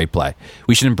make a great play.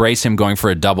 We should embrace him going for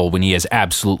a double when he has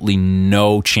absolutely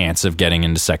no chance of getting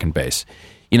into second base.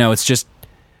 It's just,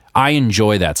 I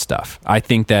enjoy that stuff. I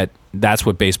think that that's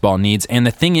what baseball needs. And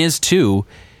the thing is, too,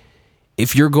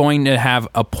 if you're going to have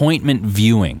appointment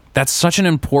viewing, that's such an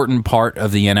important part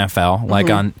of the NFL. Like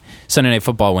on Sunday Night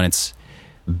Football when it's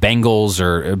Bengals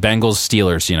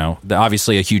Steelers,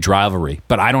 obviously a huge rivalry.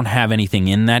 But I don't have anything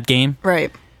in that game.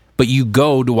 Right. But you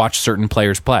go to watch certain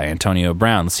players play. Antonio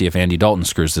Brown, let's see if Andy Dalton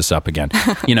screws this up again.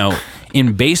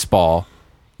 In baseball,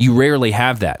 you rarely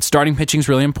have that. Starting pitching is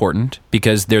really important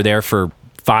because they're there for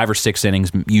 5 or 6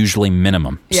 innings, usually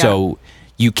minimum. Yeah. So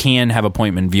you can have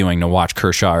appointment viewing to watch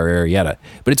Kershaw or Arrieta.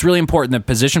 But it's really important that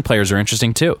position players are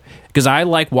interesting too. Because I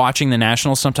like watching the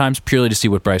Nationals sometimes purely to see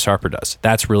what Bryce Harper does.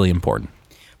 That's really important.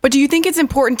 But do you think it's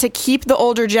important to keep the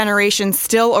older generation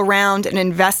still around and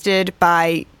invested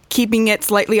by keeping it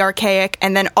slightly archaic,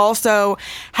 and then also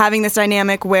having this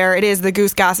dynamic where it is the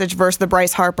Goose Gossage versus the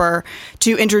Bryce Harper,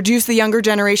 to introduce the younger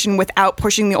generation without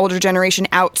pushing the older generation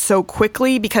out so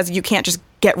quickly, because you can't just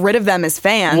get rid of them as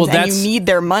fans, and you need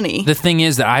their money? The thing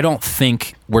is that I don't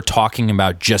think we're talking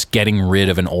about just getting rid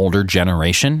of an older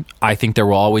generation. I think there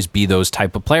will always be those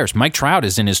type of players. Mike Trout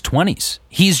is in his 20s.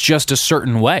 He's just a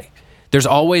certain way. There's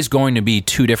always going to be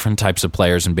 2 different types of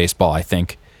players in baseball, I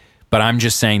think. But I'm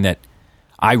just saying that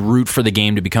I root for the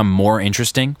game to become more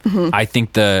interesting. I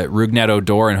think the Rougned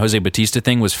Odor and Jose Bautista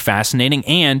thing was fascinating.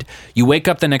 And you wake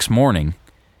up the next morning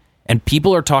and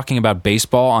people are talking about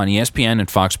baseball on ESPN and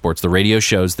Fox Sports, the radio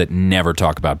shows that never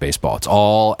talk about baseball. It's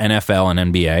all NFL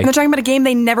and NBA. And they're talking about a game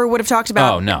they never would have talked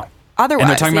about. Oh, no. Otherwise, and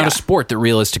they're talking about a sport that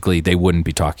realistically they wouldn't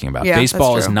be talking about. Yeah,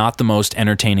 baseball that's is true. not the most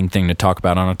entertaining thing to talk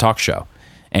about on a talk show.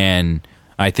 And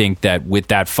I think that with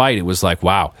that fight, it was like,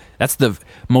 wow, that's the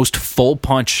most full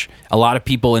punch a lot of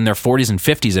people in their 40s and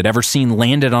 50s had ever seen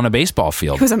landed on a baseball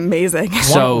field. It was amazing.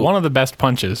 So one of the best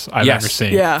punches I've ever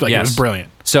seen. Yeah. It was brilliant.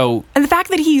 So, And the fact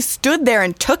that he stood there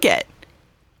and took it.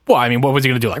 Well, I mean, what was he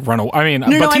going to do? Like run away? I mean,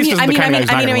 No, Batista's the kind of guy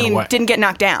who's not going to run away. didn't get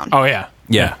knocked down. Oh yeah,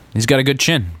 yeah, he's got a good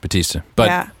chin, Batista. But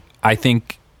Yeah. I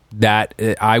think that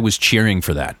I was cheering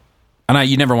for that. And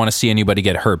you never want to see anybody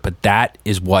get hurt, but that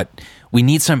is what we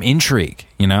need, some intrigue,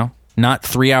 Not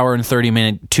 3 hour and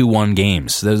 30-minute 2-1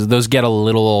 games. Those get a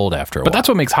little old after a while. But that's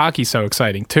what makes hockey so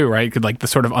exciting too, right? Like the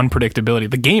sort of unpredictability.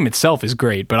 The game itself is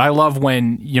great, but I love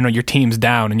when your team's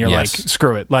down and you're Yes. like,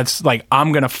 screw it,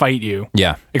 I'm gonna fight you.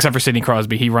 Yeah. Except for Sidney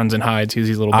Crosby, he runs and hides. He's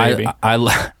his little baby.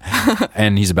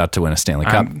 And he's about to win a Stanley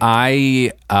Cup.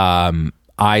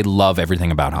 I love everything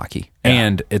about hockey,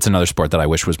 and it's another sport that I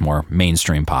wish was more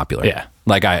mainstream popular. Yeah.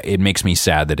 It makes me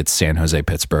sad that it's San Jose,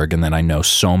 Pittsburgh, and then I know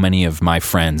so many of my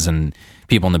friends and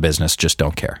people in the business just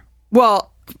don't care.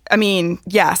 Well, I mean,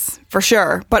 yes, for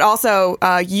sure. But also,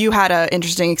 you had an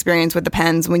interesting experience with the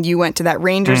Pens when you went to that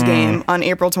Rangers game on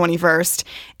April 21st,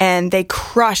 and they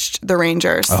crushed the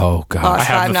Rangers. Oh, God. Lost I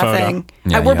have the 5-0. photo.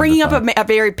 Yeah, We're you bringing have up the a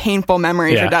very painful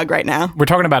memory Yeah. for Doug right now. We're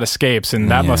talking about escapes, and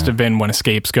that must have been when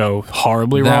escapes go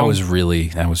horribly wrong. That was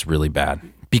really bad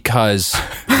because,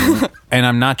 and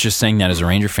I'm not just saying that as a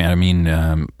Ranger fan. I mean,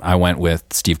 I went with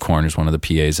Steve Korn, who's one of the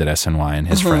PAs at SNY, and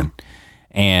his friend,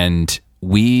 and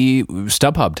we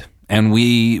StubHubbed, and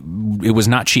it was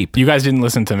not cheap. You guys didn't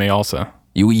listen to me also.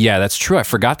 Yeah, that's true. I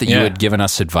forgot that you Yeah. had given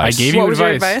us advice. I gave What you was your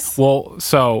advice. advice? Well,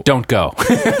 so Don't go.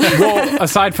 well,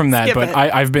 aside from that, Skip but it.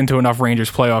 I've been to enough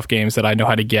Rangers playoff games that I know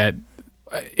how to get.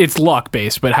 It's luck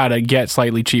based, but how to get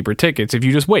slightly cheaper tickets if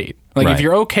you just wait. Like Right. if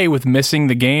you're okay with missing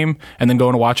the game and then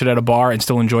going to watch it at a bar and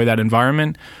still enjoy that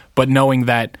environment, but knowing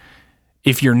that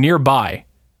if you're nearby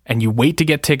and you wait to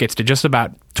get tickets to just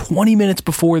about 20 minutes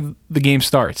before the game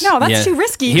starts. No, that's Yeah. too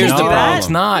risky. You Here's can't the do problem. that. It's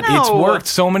not. No. It's worked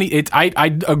so many.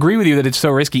 I agree with you that it's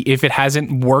so risky if it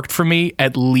hasn't worked for me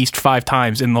at least 5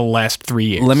 times in the last 3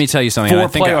 years. Let me tell you something. 4 I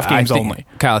think playoff games only.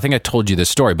 Kyle, I think I told you this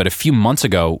story, but a few months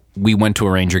ago, we went to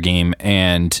a Ranger game,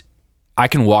 and I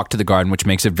can walk to the Garden, which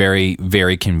makes it very,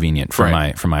 very convenient from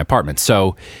Right. my apartment.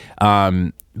 So,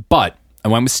 but I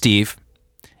went with Steve,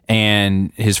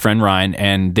 and his friend Ryan,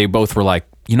 and they both were like,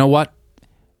 you know what?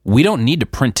 We don't need to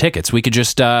print tickets. We could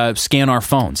just scan our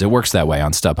phones. It works that way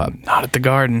on StubHub. Not at the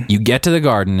Garden. You get to the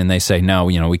Garden and they say, no,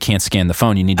 we can't scan the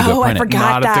phone. You need to go print I forgot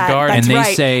Not at the that. Garden. That's And they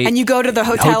right. say, and you go to the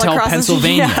hotel across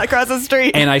Pennsylvania. across the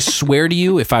street. And I swear to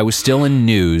you, if I was still in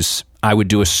news, I would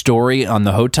do a story on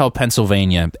the Hotel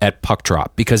Pennsylvania at Puck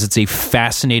Drop because it's a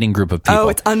fascinating group of people. Oh,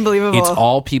 it's unbelievable. It's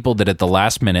all people that at the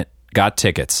last minute got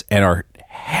tickets and are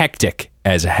hectic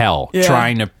as hell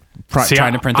trying to print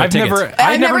their tickets.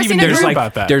 I've never even seen a heard group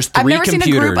about that. There's I've three never computers.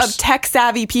 seen a group of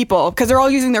tech-savvy people because they're all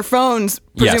using their phones,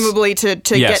 presumably, to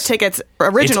get tickets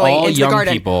originally It's all into young the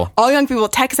Garden. people. All young people,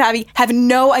 tech-savvy, have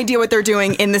no idea what they're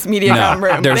doing in this MediaCom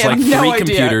room. There's They like have no three idea.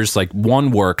 computers, like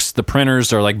one works. The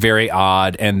printers are like very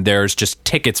odd, and there's just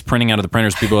tickets printing out of the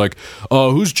printers. People are like,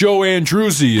 who's Joe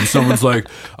Andruzzi? And someone's like,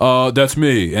 that's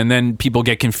me. And then people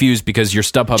get confused because your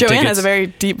StubHub Joanne tickets has a very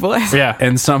deep voice. Yeah.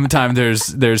 and sometimes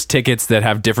there's tickets that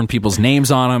have different people's names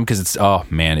on them because it's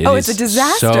it's a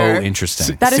disaster. so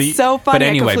interesting. That is See, so funny. but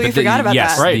anyway, I completely but the- forgot about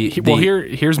yes, that. Right. Well,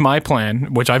 here's my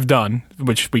plan, which I've done,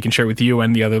 which we can share with you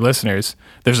and the other listeners.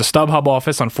 There's a StubHub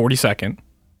office on 42nd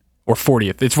or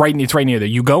 40th. It's right near there.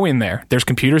 You go in there. There's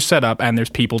computers set up, and there's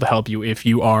people to help you if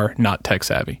you are not tech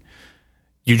savvy.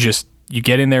 You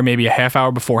get in there maybe a half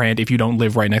hour beforehand if you don't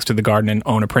live right next to the Garden and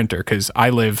own a printer, because I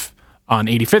live on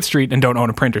 85th Street and don't own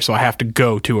a printer, so I have to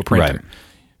go to a printer. Right.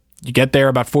 You get there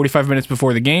about 45 minutes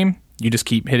before the game. You just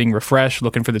keep hitting refresh,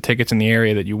 looking for the tickets in the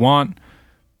area that you want.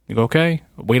 You go, okay,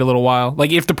 wait a little while.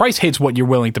 Like, if the price hits what you're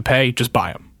willing to pay, just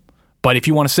buy them. But if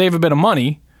you want to save a bit of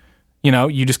money,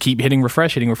 you just keep hitting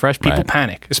refresh. People Right.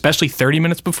 panic, especially 30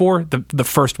 minutes before the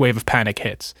first wave of panic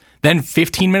hits. Then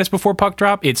 15 minutes before puck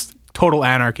drop, it's total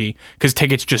anarchy because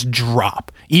tickets just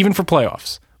drop, even for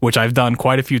playoffs, which I've done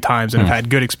quite a few times and have had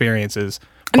good experiences.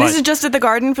 And But- this is just at the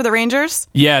Garden for the Rangers?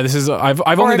 yeah, this is I've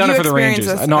only have done you it for the experienced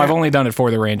Rangers. this? No, I've Or- only done it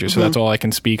for the Rangers, so that's all I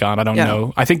can speak on. I don't Yeah.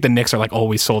 know. I think the Knicks are like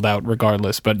always sold out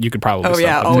regardless, but you could probably Oh, still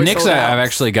yeah, have always Knicks, sold out. I've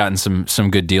actually gotten some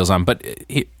good deals on, but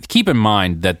keep in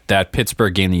mind that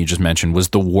Pittsburgh game that you just mentioned was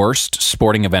the worst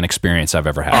sporting event experience I've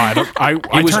ever had. I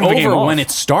it was turned the game over off. when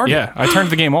it started. Yeah, I turned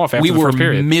the game off after we the were first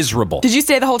period. miserable. Did you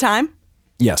stay the whole time?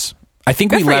 Yes, I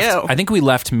think Good we for left. you. I think we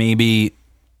left maybe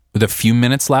with a few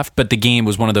minutes left, but the game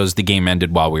was one of those. The game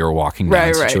ended while we were walking down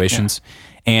Right, situations.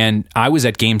 And I was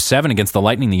at Game 7 against the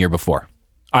Lightning the year before.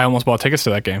 I almost bought tickets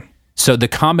to that game. So the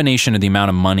combination of the amount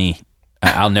of money,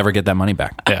 I'll never get that money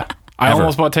back. Yeah, I Ever.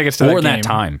 almost bought tickets to or that game. that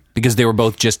time because they were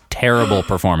both just terrible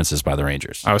performances by the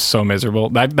Rangers. I was so miserable.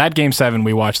 That Game 7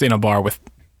 we watched in a bar with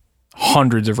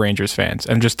hundreds of Rangers fans,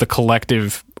 and just the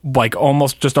collective, like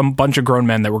almost just a bunch of grown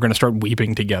men that were going to start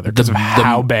weeping together because of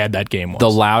how bad that game was. The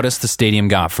loudest the stadium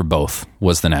got for both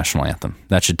was the national anthem.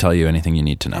 That should tell you anything you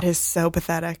need to know. That is so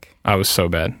pathetic. I was so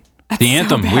bad. The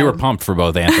anthem, bad. we were pumped for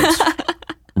both anthems.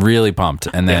 Really pumped.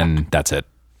 And then that's it.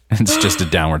 It's just a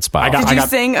downward spiral. Did you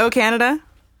sing "Oh Canada"?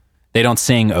 They don't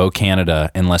sing "Oh Canada"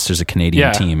 unless there's a Canadian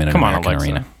Yeah, team in an come on, American Alexa.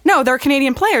 arena. No, they're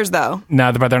Canadian players, though.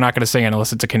 No, but they're not going to sing it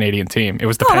unless it's a Canadian team. It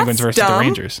was the Oh, Penguins that's versus the dumb.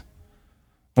 Rangers.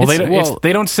 Well,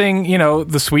 they don't sing,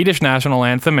 the Swedish national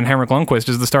anthem, and Henrik Lundqvist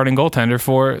is the starting goaltender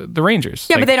for the Rangers.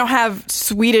 Yeah, but they don't have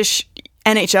Swedish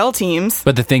NHL teams.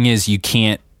 But the thing is, you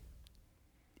can't.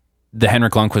 The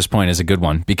Henrik Lundqvist point is a good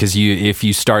one because if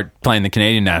you start playing the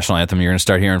Canadian national anthem, you're going to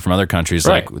start hearing from other countries.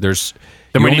 Right. Like there's.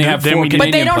 Then You we only need to- have then 4 we need- But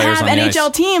Canadian they don't players have on the ice.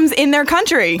 NHL teams in their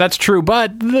country. That's true,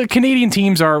 but the Canadian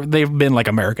teams they've been like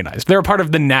Americanized. They're a part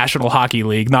of the National Hockey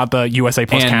League, not the USA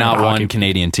plus And Canada not Hockey one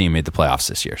Canadian team made the playoffs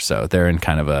this year, so they're in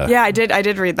kind of a. Yeah, I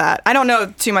did read that. I don't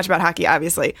know too much about hockey,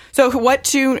 obviously. So what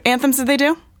 2 anthems did they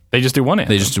do? They just do one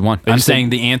anthem. They just did one. I'm saying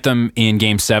the anthem in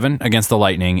Game 7 against the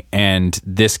Lightning and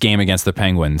this game against the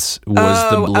Penguins was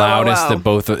the loudest that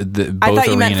both I thought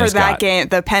you meant for arenas that got. game,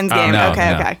 the Pens game. no,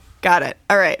 okay, no. okay. Got it.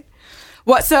 All right.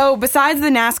 So besides the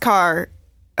NASCAR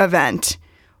event,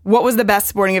 what was the best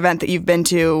sporting event that you've been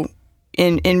to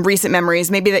in recent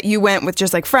memories? Maybe that you went with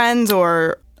just like friends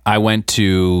or... I went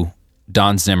to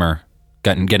Don Zimmer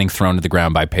getting thrown to the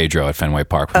ground by Pedro at Fenway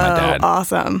Park with my dad.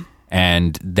 Awesome.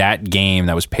 And that game,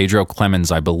 that was Pedro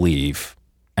Clemens, I believe.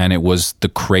 And it was the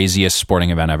craziest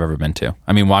sporting event I've ever been to.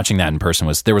 I mean, watching that in person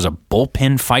there was a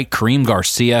bullpen fight. Kareem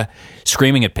Garcia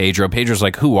screaming at Pedro. Pedro's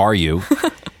like, "Who are you?"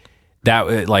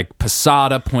 That like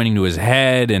Posada pointing to his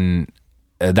head. And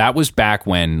that was back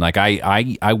when, like,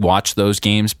 I watched those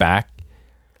games back.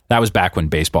 That was back when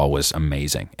baseball was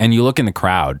amazing. And you look in the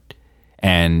crowd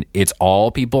and it's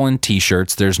all people in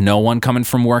t-shirts. There's no one coming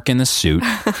from work in the suit.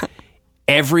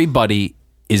 Everybody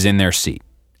is in their seat.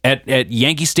 At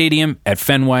Yankee Stadium, at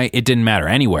Fenway, it didn't matter.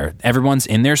 Anywhere. Everyone's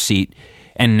in their seat.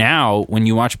 And now, when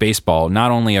you watch baseball,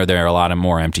 not only are there a lot of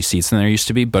more empty seats than there used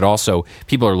to be, but also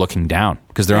people are looking down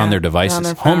because they're on their devices. on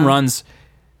their Home phone. runs,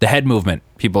 the head movement,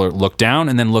 people look down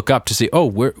and then look up to see, oh,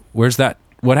 where's that?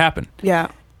 What happened? Yeah.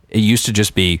 It used to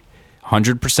just be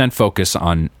 100% focus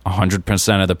on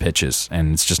 100% of the pitches,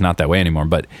 and it's just not that way anymore.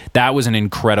 But that was an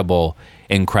incredible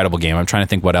game. I'm trying to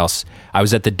think what else. I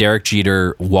was at the Derek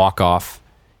Jeter walk-off,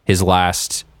 his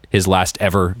last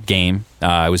ever game.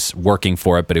 I was working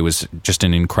for it, but it was just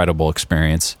an incredible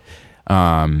experience.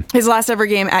 His last ever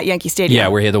game at Yankee Stadium. Yeah,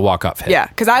 where he had the walk-off hit. Yeah,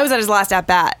 because I was at his last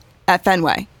at-bat at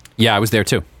Fenway. Yeah, I was there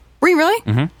too. Were you really?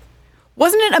 Mm-hmm.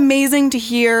 Wasn't it amazing to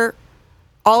hear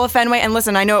all of Fenway? And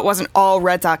listen, I know it wasn't all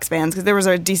Red Sox fans because there was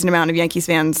a decent amount of Yankees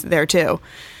fans there too.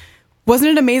 Wasn't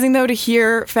it amazing, though, to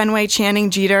hear Fenway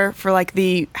chanting Jeter for like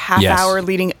the half hour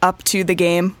leading up to the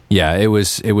game? Yeah, it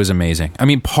was amazing. I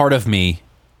mean, part of me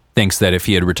thinks that if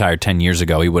he had retired 10 years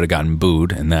ago, he would have gotten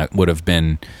booed, and that would have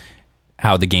been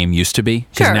how the game used to be.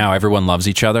 Because now everyone loves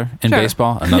each other in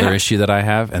baseball. Another issue that I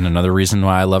have, and another reason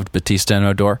why I loved Batista and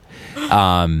Odor.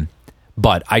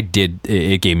 But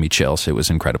it gave me chills. It was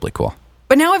incredibly cool.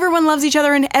 But now everyone loves each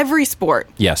other in every sport.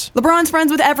 Yes. LeBron's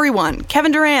friends with everyone.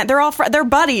 Kevin Durant, they're all they're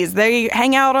buddies. They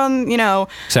hang out on,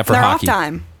 except for their hockey. off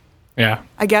time. Yeah.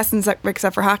 I guess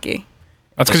except for hockey.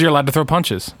 That's because you're allowed to throw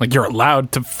punches. Like, you're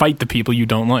allowed to fight the people you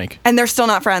don't like. And they're still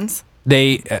not friends.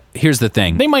 Here's the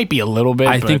thing. They might be a little bit.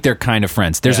 I think they're kind of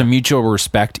friends. There's a mutual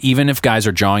respect. Even if guys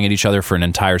are jawing at each other for an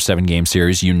entire 7-game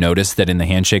series, you notice that in the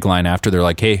handshake line after, they're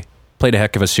like, hey, played a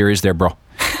heck of a series there, bro.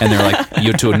 And they're like,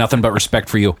 you two, nothing but respect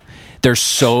for you. They're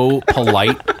so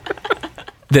polite.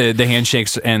 The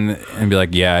handshakes and be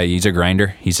like, yeah, he's a grinder.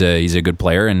 He's a good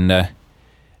player, and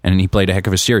he played a heck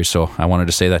of a series. So I wanted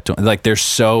to say that to him. Like, they're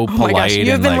so polite. Oh my gosh,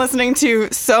 you've been listening to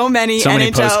so many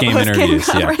NHL post-game interviews.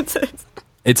 conferences. Yeah.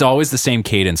 It's always the same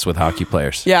cadence with hockey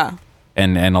players. Yeah.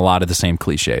 And a lot of the same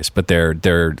cliches, but they're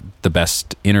the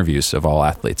best interviews of all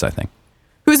athletes, I think.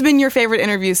 Who's been your favorite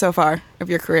interview so far of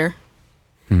your career?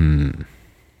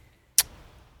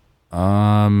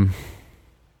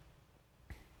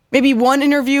 Maybe one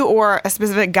interview or a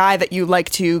specific guy that you like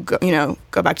to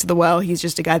go back to the well. He's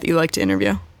just a guy that you like to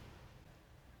interview.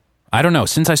 I don't know.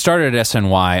 Since I started at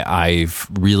SNY, I've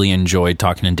really enjoyed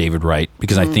talking to David Wright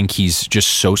because I think he's just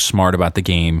so smart about the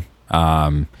game.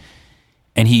 And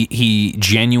he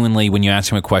genuinely, when you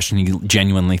ask him a question, he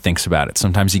genuinely thinks about it.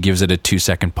 Sometimes he gives it a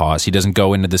 2-second pause. He doesn't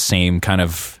go into the same kind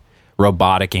of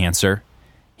robotic answer.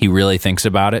 He really thinks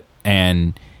about it.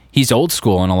 And he's old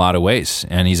school in a lot of ways.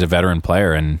 And he's a veteran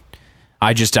player. And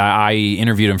I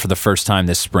interviewed him for the first time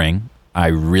this spring. I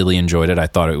really enjoyed it. I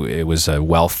thought it was a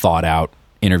well thought out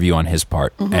interview on his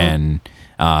part. And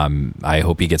I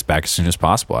hope he gets back as soon as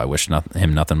possible. I wish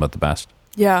him nothing but the best.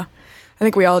 Yeah. I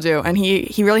think we all do. And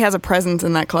he really has a presence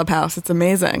in that clubhouse. It's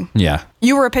amazing. Yeah.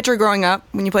 You were a pitcher growing up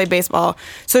when you played baseball.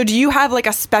 So do you have like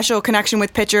a special connection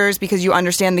with pitchers because you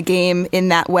understand the game in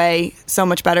that way so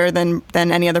much better than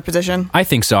any other position? I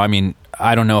think so. I mean,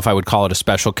 I don't know if I would call it a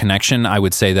special connection. I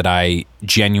would say that I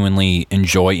genuinely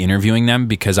enjoy interviewing them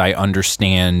because I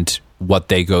understand what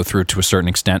they go through to a certain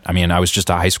extent. I mean, I was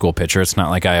just a high school pitcher. It's not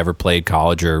like I ever played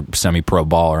college or semi-pro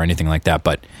ball or anything like that,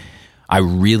 but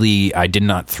I did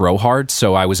not throw hard,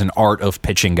 so I was an art of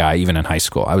pitching guy even in high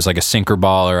school. I was like a sinker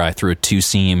baller. I threw a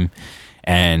 2-seam,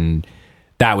 and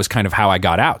that was kind of how I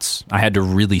got outs. I had to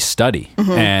really study,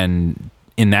 and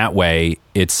in that way,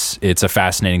 it's a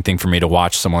fascinating thing for me to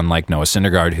watch someone like Noah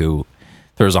Syndergaard who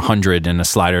throws 100 and a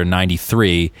slider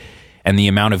 93, and the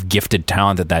amount of gifted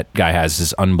talent that guy has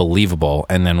is unbelievable,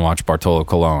 and then watch Bartolo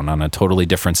Colon on a totally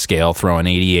different scale throwing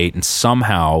 88, and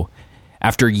somehow,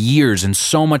 after years and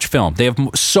so much film, they have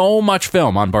so much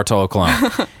film on Bartolo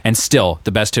Colon, and still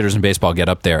the best hitters in baseball get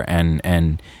up there,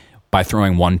 and by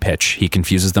throwing one pitch, he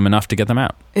confuses them enough to get them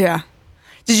out. Yeah.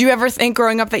 Did you ever think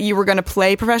growing up that you were going to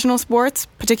play professional sports,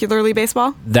 particularly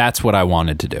baseball? That's what I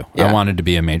wanted to do. Yeah. I wanted to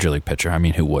be a major league pitcher. I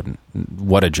mean, who wouldn't?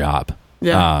 What a job.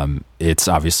 Yeah. It's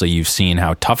obviously, you've seen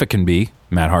how tough it can be.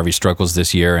 Matt Harvey struggles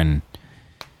this year and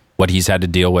what he's had to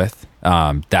deal with.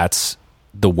 That's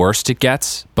the worst it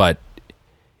gets, but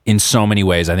in so many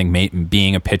ways, I think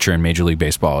being a pitcher in Major League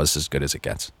Baseball is as good as it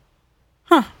gets.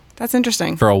 Huh. That's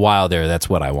interesting. For a while there, that's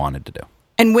what I wanted to do.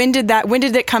 And when did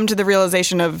it come to the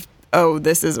realization of, oh,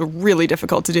 this is really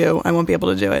difficult to do, I won't be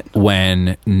able to do it?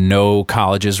 When no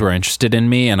colleges were interested in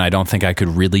me, and I don't think I could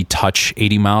really touch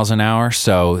 80 miles an hour.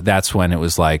 So that's when it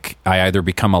was like, I either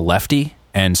become a lefty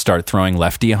and start throwing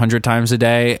lefty 100 times a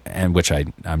day, and which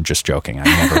I'm just joking.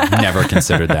 I never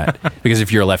considered that. Because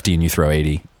if you're a lefty and you throw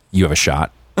 80, you have a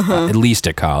shot. At least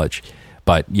at college.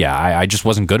 But yeah, I just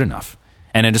wasn't good enough.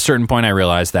 And at a certain point I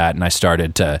realized that, and I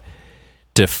started to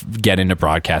to get into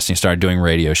broadcasting, started doing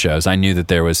radio shows, I knew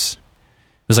that it was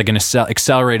like an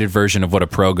accelerated version of what a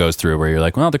pro goes through, where you're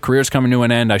like, well, the career's coming to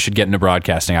an end, I should get into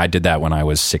broadcasting. I did that when I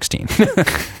was 16.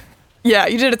 Yeah,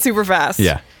 you did it super fast.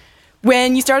 Yeah.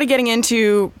 When you started getting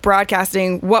into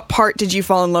broadcasting, what part did you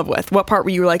fall in love with? What part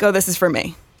were you like, oh, this is for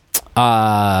me?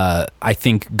 I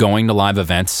think going to live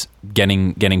events,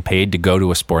 getting paid to go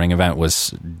to a sporting event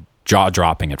was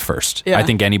jaw-dropping at first. Yeah. I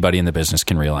think anybody in the business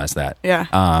can realize that.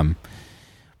 Yeah.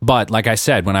 But like I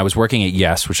said, when I was working at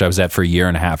Yes, which I was at for a year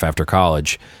and a half after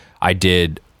college, I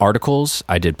did articles,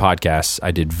 I did podcasts,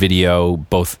 I did video,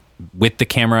 both with the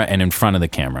camera and in front of the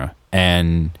camera.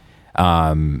 And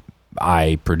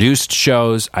I produced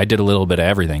shows. I did a little bit of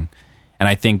everything. And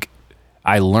I think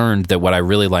I learned that what I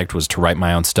really liked was to write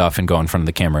my own stuff and go in front of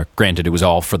the camera. Granted, it was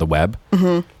all for the web.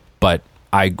 Mm-hmm. But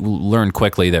I learned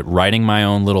quickly that writing my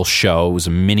own little show, it was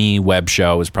a mini web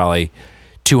show, it was probably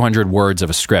 200 words of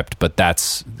a script, but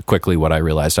that's quickly what I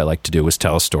realized I like to do was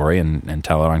tell a story and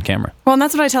tell it on camera. Well, and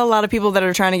that's what I tell a lot of people that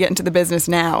are trying to get into the business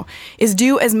now, is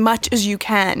do as much as you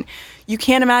can. You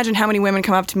can't imagine how many women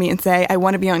come up to me and say, I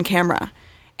want to be on camera.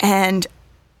 And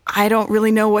I don't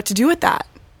really know what to do with that.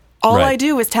 All Right. I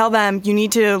do is tell them, you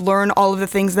need to learn all of the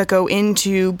things that go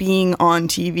into being on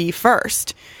TV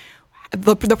first.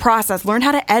 The process, learn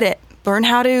how to edit, learn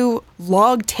how to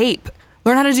log tape,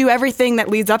 learn how to do everything that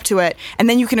leads up to it, and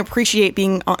then you can appreciate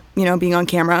being on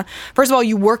camera. First of all,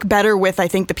 you work better with, I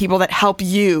think, the people that help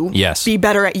you be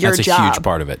better at your That's job. a huge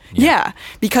part of it. Yeah,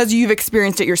 because you've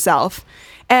experienced it yourself.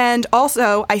 And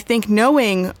also, I think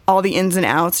knowing all the ins and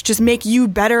outs just make you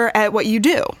better at what you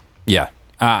do. Yeah.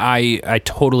 I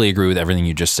totally agree with everything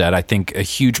you just said. I think a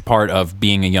huge part of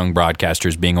being a young broadcaster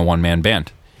is being a one-man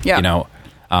band. Yeah. You know,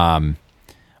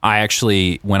 I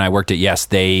actually, when I worked at Yes,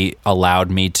 they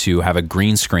allowed me to have a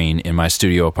green screen in my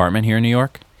studio apartment here in New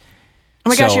York. Oh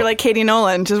my gosh, you're like Katie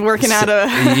Nolan, just working out a...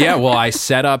 Yeah, well, I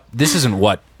set up... This isn't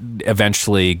what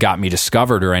eventually got me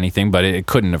discovered or anything, but it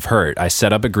couldn't have hurt. I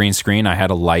set up a green screen, I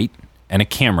had a light and a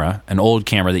camera, an old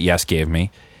camera that Yes gave me,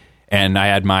 and I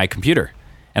had my computer.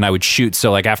 And I would shoot,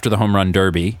 so like after the Home Run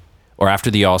Derby, or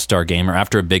after the All-Star Game, or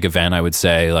after a big event, I would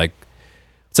say like,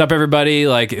 what's up, everybody?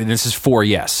 Like, this is for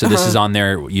Yes. So this is on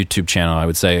their YouTube channel. I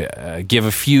would say, give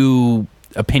a few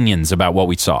opinions about what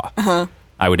we saw.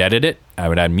 I would edit it. I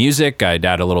would add music. I'd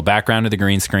add a little background to the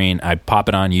green screen. I'd pop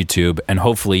it on YouTube, and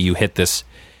hopefully you hit this.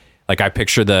 Like I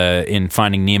picture in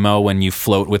Finding Nemo when you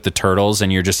float with the turtles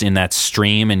and you're just in that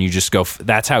stream and you just go.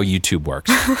 That's how YouTube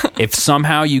works. If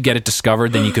somehow you get it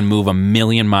discovered, then you can move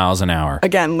 1,000,000 miles an hour.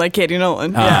 Again, like Katie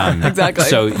Nolan. Yeah, exactly.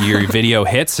 So your video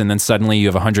hits, and then suddenly you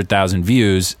have 100,000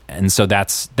 views, and so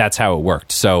that's how it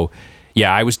worked. So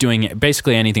yeah, I was doing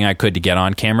basically anything I could to get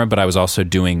on camera, but I was also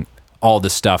doing all the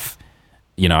stuff.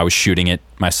 You know, I was shooting it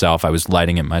myself. I was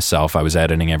lighting it myself. I was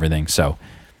editing everything. So,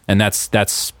 and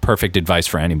that's perfect advice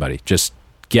for anybody. Just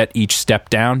get each step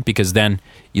down, because then,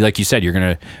 like you said, you're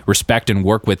going to respect and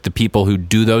work with the people who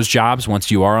do those jobs once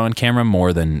you are on camera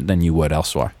more than you would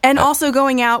elsewhere. And also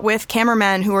going out with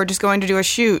cameramen who are just going to do a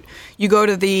shoot. You go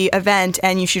to the event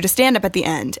and you shoot a stand-up at the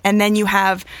end. And then you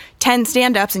have 10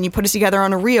 stand-ups and you put it together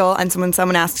on a reel. And so when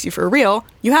someone asks you for a reel,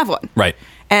 you have one. Right.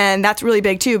 And that's really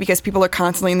big, too, because people are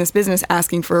constantly in this business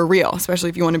asking for a reel, especially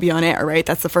if you want to be on air, right?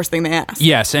 That's the first thing they ask.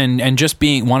 Yes, and just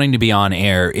wanting to be on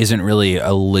air isn't really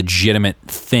a legitimate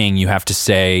thing. You have to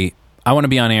say, I want to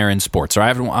be on air in sports, or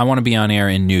I want to be on air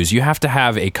in news. You have to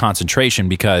have a concentration,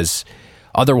 because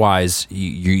otherwise,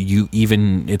 you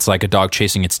even it's like a dog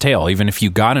chasing its tail. Even if you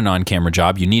got an on-camera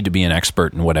job, you need to be an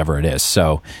expert in whatever it is.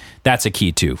 So that's a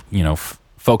key, too. You know,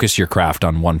 focus your craft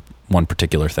on one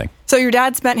particular thing. So your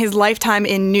dad spent his lifetime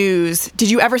in news. Did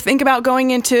you ever think about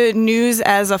going into news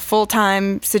as a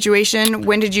full-time situation?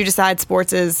 When did you decide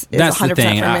sports is 100% That's the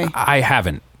thing. for me? I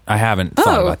haven't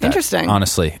thought about that. Interesting.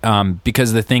 Honestly.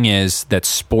 Because the thing is that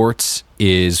sports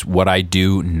is what I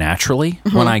do naturally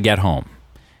when I get home.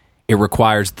 It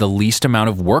requires the least amount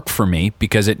of work for me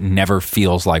because it never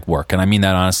feels like work. And I mean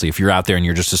that honestly. If you're out there and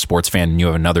you're just a sports fan and you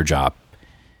have another job,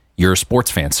 you're a sports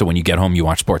fan, so when you get home, you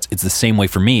watch sports. It's the same way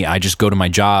for me. I just go to my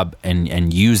job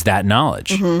and use that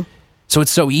knowledge. So it's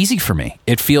so easy for me.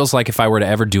 It feels like if I were to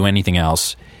ever do anything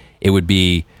else, it would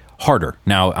be harder.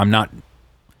 Now, I'm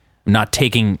not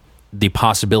taking the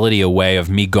possibility away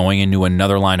of me going into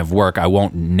another line of work. I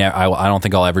don't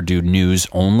think I'll ever do news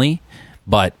only,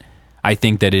 but I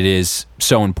think that it is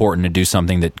so important to do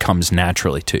something that comes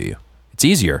naturally to you. It's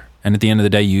easier, and at the end of the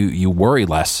day, you worry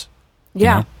less.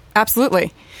 Yeah, you know?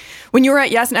 Absolutely. When you were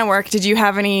at Yes Network, do you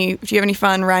have any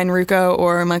fun Ryan Ruocco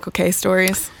or Michael Kay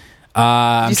stories?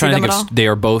 I'm see trying to them think at all? of. They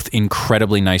are both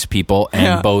incredibly nice people, and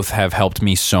Yeah. both have helped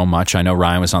me so much. I know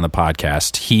Ryan was on the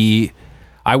podcast.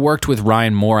 I worked with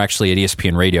Ryan Moore actually at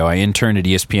ESPN Radio. I interned at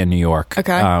ESPN New York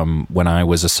when I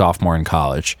was a sophomore in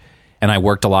college, and I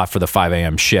worked a lot for the 5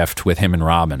 a.m. shift with him and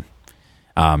Robin.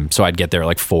 So I'd get there at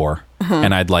like 4,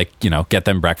 and I'd get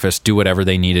them breakfast, do whatever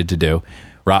they needed to do.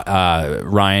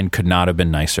 Ryan could not have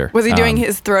been nicer. Was he doing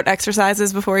his throat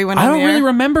exercises before he went I on don't the air? really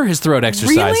remember his throat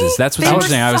exercises. Really? That's what's They were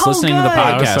interesting. I was so listening to the good.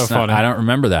 That was podcast. so funny. I don't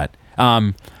remember that.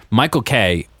 Michael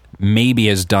Kay maybe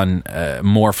has done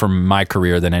more for my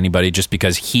career than anybody, just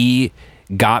because he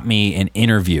got me an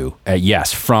interview at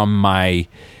Yes from my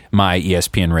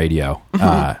ESPN Radio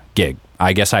gig.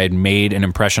 I guess I had made an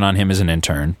impression on him as an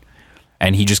intern,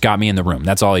 and he just got me in the room.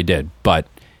 That's all he did. But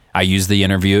I used the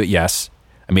interview at Yes.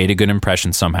 I made a good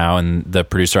impression somehow, and the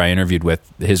producer I interviewed with,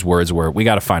 his words were, "We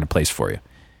got to find a place for you."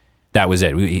 That was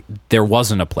it. There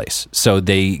wasn't a place. So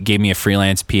they gave me a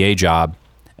freelance PA job,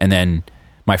 and then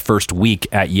my first week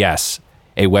at Yes,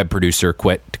 a web producer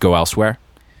quit to go elsewhere,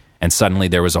 and suddenly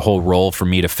there was a whole role for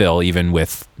me to fill, even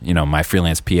with my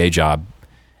freelance PA job,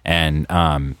 and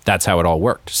that's how it all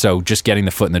worked. So just getting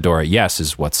the foot in the door at Yes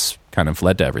is what's kind of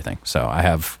led to everything. So I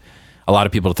have a lot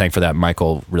of people to thank for that.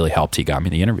 Michael really helped. He got me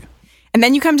the interview. And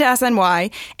then you come to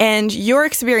SNY, and your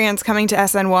experience coming to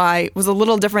SNY was a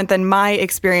little different than my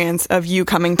experience of you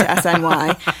coming to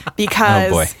SNY because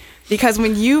Oh, boy. because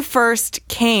when you first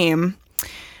came,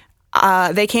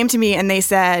 they came to me and they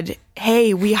said,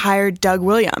 "Hey, we hired Doug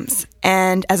Williams."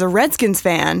 And as a Redskins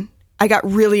fan, I got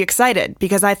really excited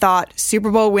because I thought Super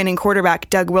Bowl winning quarterback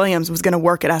Doug Williams was going to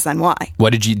work at SNY. What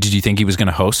did you think he was going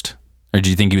to host, or did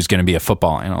you think he was going to be a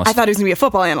football analyst? I thought he was going to be a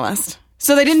football analyst.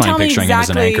 So they didn't Funny tell me picturing him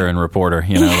as an exactly. anchor and reporter,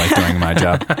 like during my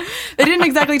job. They didn't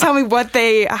exactly tell me what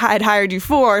they had hired you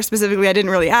for. Specifically, I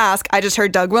didn't really ask. I just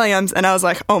heard Doug Williams, and I was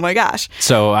like, oh my gosh.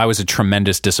 So I was a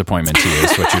tremendous disappointment to you,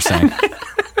 is what you're saying.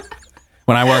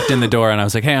 When I walked in the door and I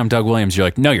was like, "Hey, I'm Doug Williams," you're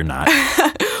like, "No, you're not."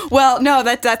 Well, no,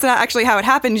 that's not actually how it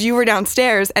happened. You were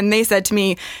downstairs, and they said to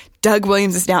me, Doug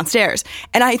Williams is downstairs.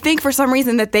 And I think for some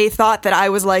reason that they thought that I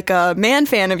was like a man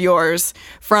fan of yours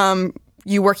from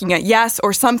you working at Yes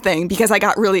or something, because I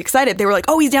got really excited. They were like,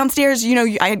 "Oh, he's downstairs."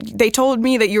 They told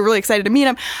me that you were really excited to meet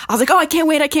him. I was like, "Oh, I can't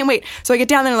wait. So I get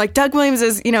down there and like, Doug Williams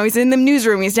is, he's in the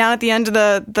newsroom. He's down at the end of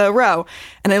the row.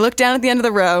 And I look down at the end of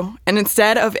the row, and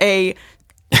instead of a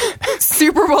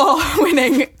Super Bowl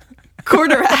winning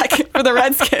quarterback for the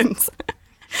Redskins,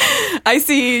 I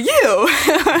see you.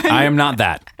 I am not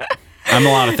that. I'm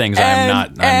a lot of things. I am not.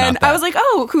 I'm and not that. I was like,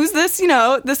 "Oh, who's this,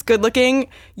 this good-looking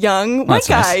young white That's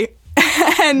nice. guy?"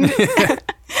 And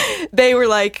they were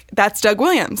like, "That's Doug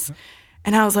Williams."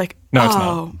 And I was like, No, it's "Oh,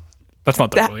 not. That's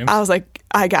not Doug Williams. I was like,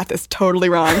 I got this totally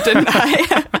wrong, didn't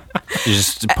I?" You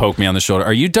just poke me on the shoulder.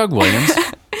 Are you Doug Williams?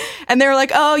 And they were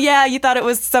like, "Oh, yeah, you thought it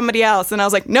was somebody else." And I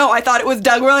was like, "No, I thought it was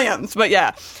Doug Williams." But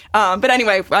yeah. But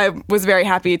anyway, I was very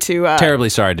happy to... Terribly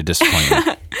sorry to disappoint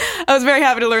you. I was very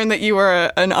happy to learn that you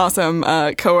were an awesome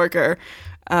coworker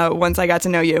once I got to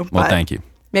know you. Well, But thank you.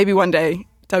 Maybe one day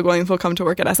Doug Williams will come to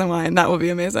work at SNY, and that will be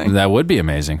amazing. That would be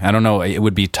amazing. I don't know. It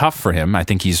would be tough for him. I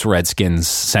think he's Redskins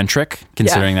centric,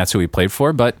 considering that's who he played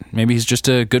for. But maybe he's just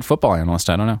a good football analyst.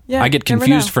 I don't know. Yeah, I get never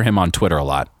confused know. for him on Twitter a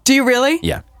lot. Do you really?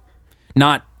 Yeah.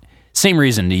 Not same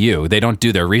reason to you. They don't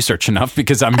do their research enough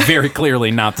because I'm very clearly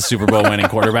not the Super Bowl winning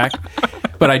quarterback.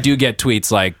 But I do get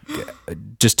tweets like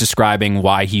just describing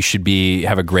why he should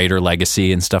have a greater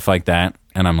legacy and stuff like that.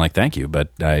 And I'm like, thank you, but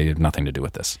I have nothing to do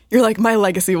with this. You're like, my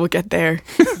legacy will get there.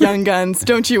 Young guns,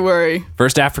 don't you worry.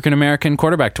 First African American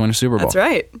quarterback to win a Super Bowl. That's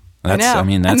right. That's, I know. I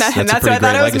mean, that's and a that's pretty what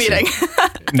I thought great I was legacy.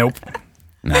 meeting. Nope.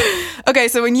 No. Okay,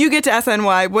 so when you get to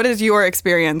SNY, what is your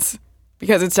experience?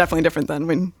 Because it's definitely different than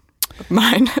when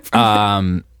mine.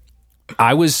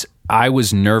 I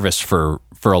was nervous for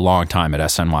a long time at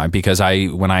SNY because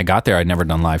when I got there, I'd never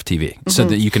done live TV. So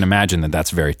that you can imagine that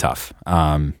that's very tough.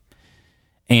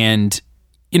 And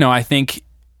I think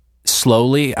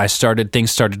slowly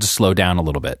things started to slow down a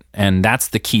little bit. And that's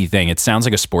the key thing. It sounds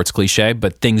like a sports cliche,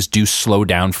 but things do slow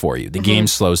down for you. The game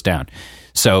slows down.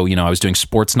 So, I was doing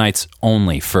sports nights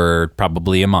only for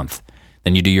probably a month.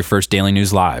 Then you do your first Daily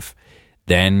News Live.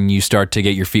 Then you start to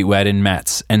get your feet wet in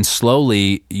Mets. And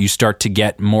slowly you start to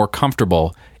get more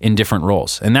comfortable in different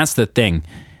roles. And that's the thing.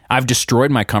 I've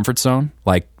destroyed my comfort zone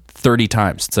like 30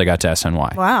 times since I got to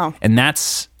SNY. Wow. And that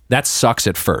sucks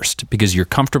at first because you're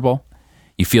comfortable.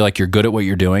 You feel like you're good at what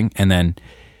you're doing. And then,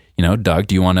 Doug,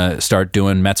 do you want to start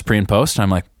doing Mets pre and post? And I'm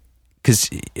like, because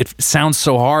it sounds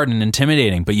so hard and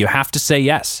intimidating, but you have to say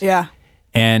yes. Yeah.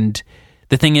 And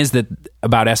the thing is that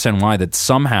about SNY that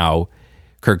somehow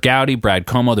Kirk Gowdy, Brad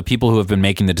Como, the people who have been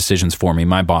making the decisions for me,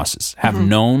 my bosses, have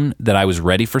known that I was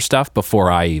ready for stuff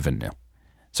before I even knew.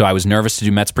 So I was nervous to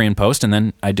do Mets pre and post, and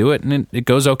then I do it, and it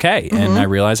goes okay. And I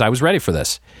realized I was ready for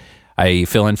this. I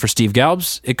fill in for Steve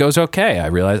Gelbs. It goes okay.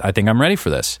 I think I'm ready for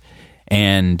this.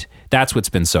 And that's what's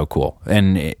been so cool.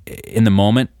 And in the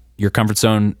moment, your comfort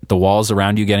zone, the walls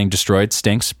around you getting destroyed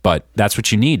stinks, but that's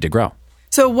what you need to grow.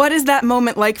 So what is that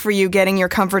moment like for you getting your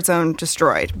comfort zone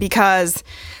destroyed? Because,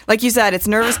 like you said, it's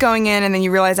nervous going in and then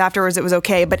you realize afterwards it was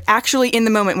okay. But actually in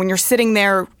the moment when you're sitting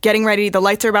there getting ready, the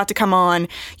lights are about to come on,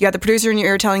 you got the producer in your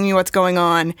ear telling you what's going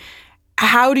on.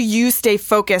 How do you stay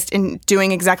focused in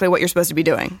doing exactly what you're supposed to be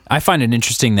doing? I find it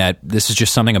interesting that this is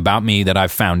just something about me that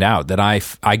I've found out, that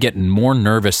I get more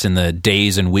nervous in the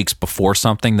days and weeks before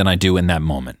something than I do in that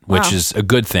moment, which is a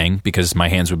good thing because my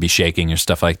hands would be shaking or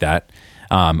stuff like that.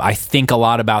 I think a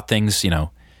lot about things,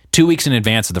 2 weeks in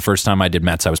advance of the first time I did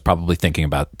Mets, I was probably thinking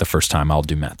about the first time I'll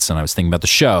do Mets. And I was thinking about the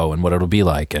show and what it'll be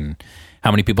like and how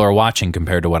many people are watching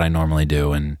compared to what I normally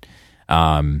do.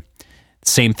 And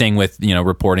same thing with,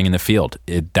 reporting in the field.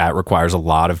 That requires a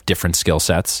lot of different skill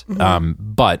sets.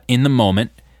 But in the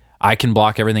moment, I can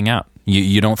block everything out.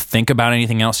 You don't think about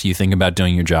anything else. You think about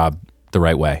doing your job the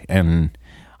right way. And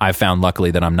I've found,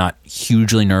 luckily, that I'm not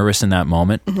hugely nervous in that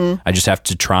moment. I just have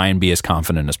to try and be as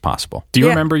confident as possible. Do you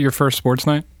remember your first sports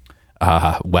night?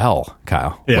 Well,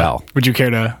 Kyle. Yeah. Well, would you care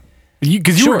to?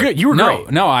 Because you were good. You were great.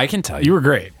 No, I can tell you. You were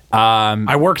great.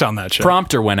 I worked on that show.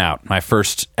 Prompter went out, my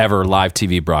first ever live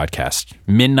TV broadcast.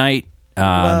 Midnight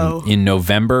in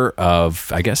November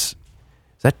of, I guess,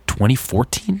 is that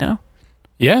 2014 now?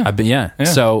 Yeah. Yeah.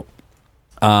 So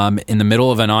in the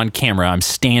middle of an on-camera, I'm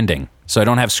standing. So I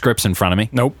don't have scripts in front of me.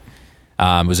 Nope.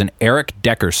 It was an Eric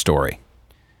Decker story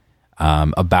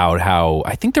about how,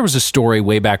 I think there was a story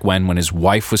way back when his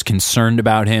wife was concerned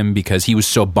about him because he was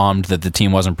so bummed that the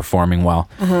team wasn't performing well.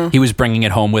 He was bringing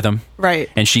it home with him. Right.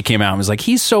 And she came out and was like,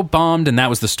 he's so bummed, and that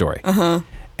was the story.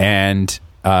 And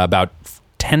about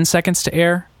 10 seconds to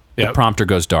air, the prompter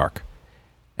goes dark.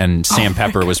 And Sam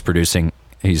Pepper was producing.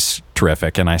 He's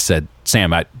terrific. And I said,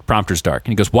 Sam, prompter's dark.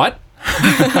 And he goes, what?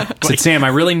 I said, Sam, I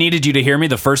really needed you to hear me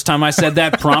the first time I said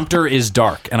that. Prompter is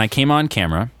dark. And I came on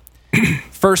camera.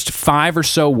 First 5 or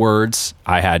so words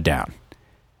I had down.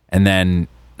 And then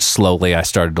slowly I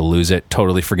started to lose it,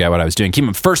 totally forget what I was doing.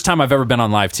 First time I've ever been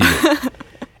on live TV.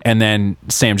 And then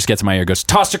Sam just gets in my ear and goes,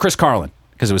 toss to Chris Carlin.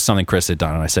 Because it was something Chris had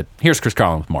done. And I said, here's Chris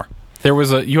Carlin with more.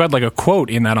 You had like a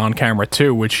quote in that on camera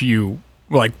too, which you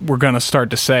we're going to start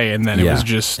to say, and then it was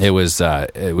just... It was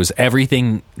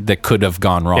everything that could have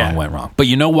gone wrong went wrong. But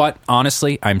you know what?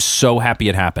 Honestly, I'm so happy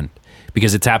it happened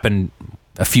because it's happened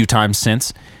a few times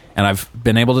since, and I've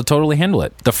been able to totally handle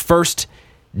it. The first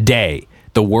day,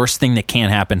 the worst thing that can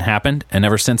happen happened, and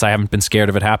ever since I haven't been scared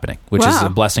of it happening, which is a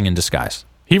blessing in disguise.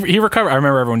 He recovered. I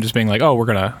remember everyone just being like, oh, we're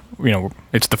going to,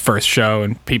 it's the first show,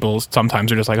 and people sometimes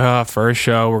are just like, oh, first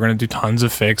show, we're going to do tons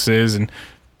of fixes, and...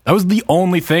 That was the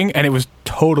only thing, and it was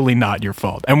totally not your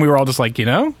fault. And we were all just like,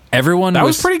 everyone that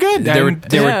was pretty good.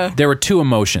 There were two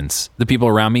emotions. The people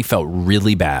around me felt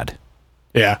really bad.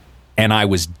 Yeah. And I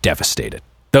was devastated.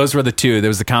 Those were the two. There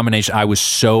was the combination. I was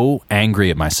so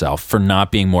angry at myself for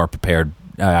not being more prepared.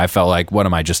 I felt like, what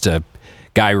am I, just a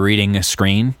guy reading a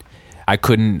screen? I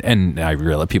couldn't, and I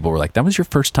realized people were like, that was your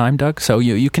first time, Doug? So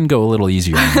you can go a little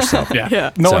easier on yourself.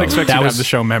 No one expects you to have the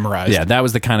show memorized. Yeah, that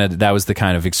was the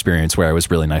kind of experience where it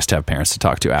was really nice to have parents to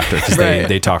talk to after, because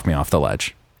they talked me off the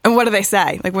ledge. And what do they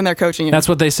say, like when they're coaching you? That's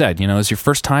what they said. It's your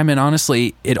first time, and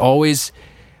honestly, it always...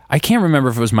 I can't remember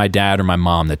if it was my dad or my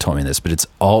mom that told me this, but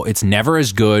it's never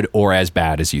as good or as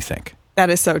bad as you think. That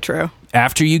is so true.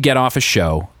 After you get off a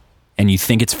show and you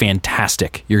think it's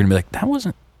fantastic, you're going to be like, that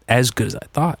wasn't as good as I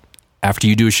thought. After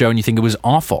you do a show and you think it was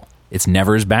awful, it's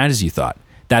never as bad as you thought.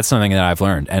 That's something that I've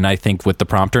learned. And I think with the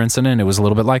prompter incident, it was a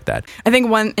little bit like that. I think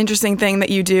one interesting thing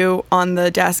that you do on the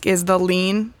desk is the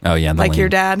lean. Oh, yeah. Like lean. your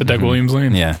dad. The Doug Williams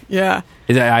lean. Yeah. Yeah.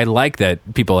 I like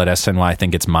that people at SNY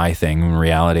think it's my thing. In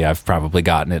reality, I've probably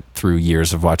gotten it through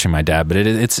years of watching my dad. But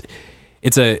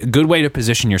it's a good way to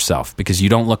position yourself because you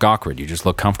don't look awkward. You just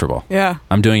look comfortable. Yeah.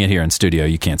 I'm doing it here in studio.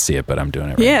 You can't see it, but I'm doing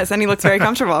it right Yes, and he looks very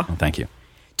comfortable. Well, thank you.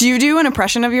 Do you do an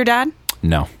impression of your dad?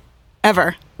 No.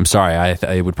 Ever? I'm sorry.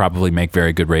 I would probably make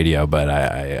very good radio, but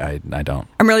I don't.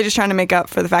 I'm really just trying to make up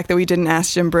for the fact that we didn't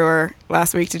ask Jim Brewer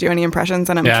last week to do any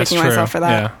impressions, and I'm kicking myself for that.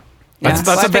 Yeah. That's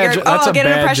a bad job. I'll get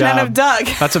an impression out of Doug.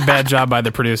 That's a bad job by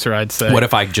the producer, I'd say. What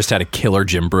if I just had a killer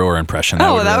Jim Brewer impression?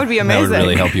 That would be amazing. That would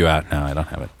really help you out. No, I don't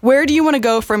have it. Where do you want to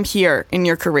go from here in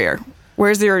your career?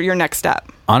 Where's your next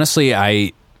step? Honestly,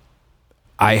 I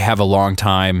have a long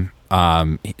time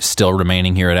still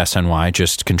remaining here at SNY,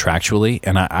 just contractually,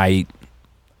 and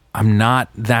I'm not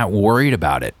that worried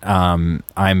about it.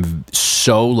 I'm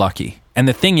so lucky. And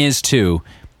the thing is, too,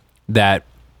 that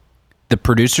the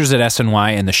producers at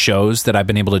SNY and the shows that I've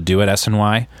been able to do at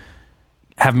SNY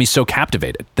have me so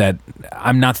captivated that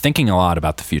I'm not thinking a lot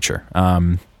about the future.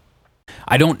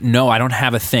 I don't know. I don't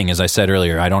have a thing, as I said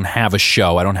earlier. I don't have a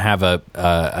show. I don't have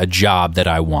a job that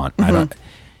I want.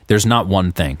 There's not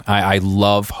one thing. I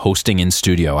love hosting in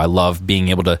studio. I love being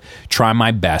able to try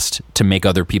my best to make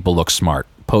other people look smart,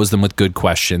 pose them with good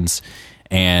questions,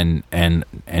 and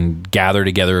gather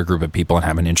together a group of people and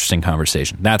have an interesting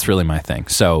conversation. That's really my thing.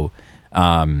 So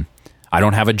I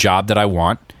don't have a job that I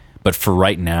want, but for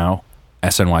right now,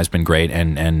 SNY's been great.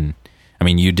 And I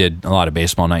mean, you did a lot of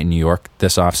baseball night in New York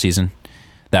this off season.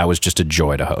 That was just a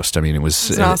joy to host. I mean, it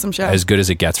was an awesome show, as good as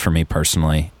it gets for me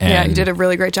personally. And, yeah, you did a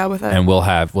really great job with it. And well,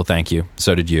 thank you.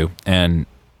 So did you. And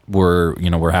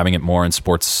we're having it more in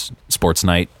sports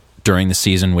night during the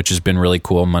season, which has been really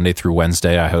cool. Monday through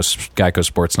Wednesday, I host Geico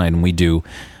Sports Night, and we do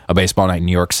a baseball night in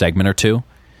New York segment or two,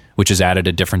 which has added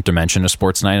a different dimension to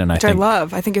sports night. And I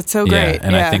love. I think it's so great.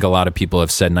 And I think a lot of people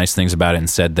have said nice things about it and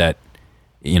said that,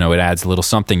 it adds a little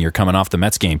something. You're coming off the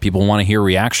Mets game. People want to hear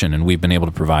reaction, and we've been able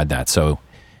to provide that. So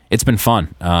it's been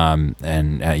fun.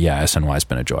 SNY has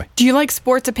been a joy. Do you like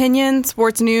sports opinion,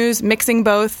 sports news, mixing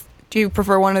both? Do you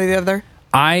prefer one or the other?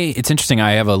 It's interesting.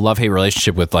 I have a love-hate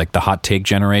relationship with like the hot take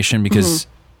generation because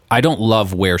I don't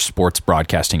love where sports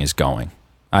broadcasting is going.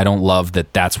 I don't love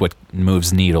that that's what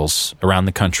moves needles around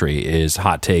the country is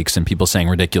hot takes and people saying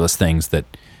ridiculous things that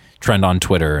trend on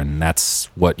Twitter, and that's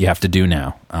what you have to do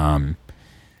now.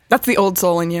 That's the old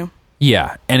soul in you.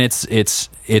 Yeah, and it's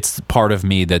part of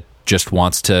me that just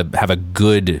wants to have a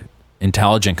good,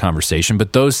 intelligent conversation,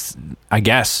 but those, I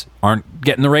guess, aren't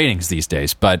getting the ratings these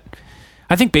days. But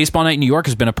I think Baseball Night in New York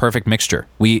has been a perfect mixture.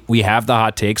 We have the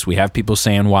hot takes, we have people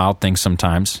saying wild things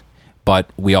sometimes, but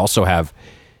we also have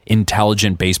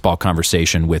intelligent baseball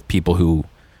conversation with people who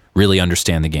really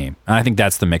understand the game. And I think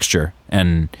that's the mixture.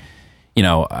 And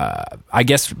I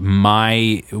guess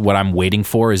what I'm waiting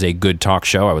for is a good talk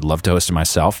show. I would love to host it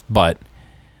myself, but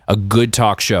a good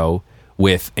talk show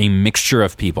with a mixture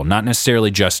of people, not necessarily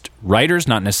just writers,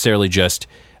 not necessarily just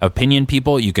opinion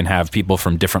people. You can have people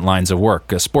from different lines of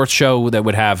work. A sports show that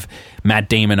would have Matt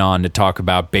Damon on to talk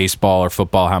about baseball or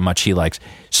football, how much he likes.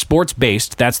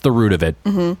 Sports-based, that's the root of it,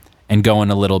 and go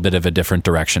in a little bit of a different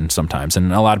direction sometimes.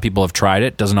 And a lot of people have tried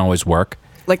it. Doesn't always work.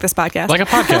 Like this podcast? Like a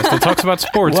podcast that talks about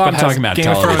sports, well, but I'm talking about Game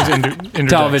television. of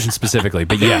Thrones television specifically.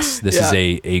 But yes, this is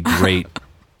a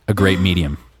great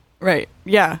medium. Right.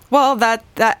 Yeah. Well, that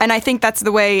and I think that's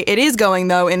the way it is going,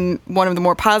 though, in one of the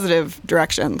more positive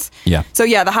directions. Yeah. So,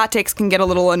 yeah, the hot takes can get a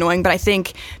little annoying, but I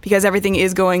think because everything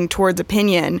is going towards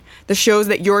opinion, the shows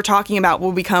that you're talking about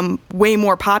will become way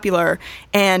more popular.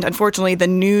 And unfortunately, the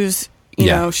news,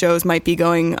 shows might be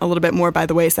going a little bit more by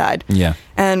the wayside. Yeah.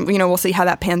 And, we'll see how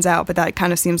that pans out, but that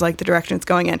kind of seems like the direction it's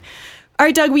going in. All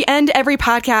right, Doug, we end every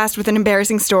podcast with an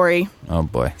embarrassing story. Oh,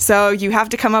 boy. So you have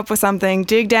to come up with something.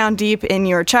 Dig down deep in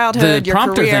your childhood, your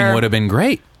prompter career. thing would have been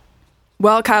great.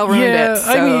 Well, Kyle ruined it,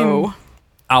 so...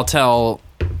 I'll tell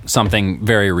something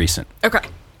very recent. Okay.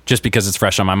 Just because it's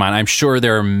fresh on my mind. I'm sure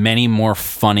there are many more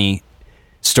funny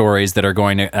stories that are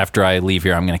going to, after I leave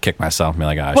here, I'm going to kick myself and be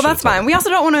like, well, that's fine. We also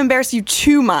don't want to embarrass you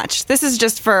too much. This is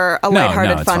just for a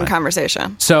lighthearted, fun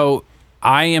conversation. So...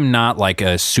 I am not like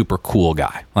a super cool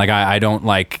guy. Like I don't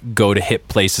like go to hip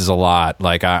places a lot.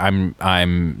 Like I'm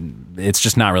it's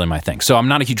just not really my thing. So I'm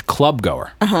not a huge club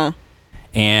goer.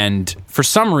 And for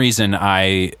some reason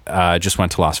I just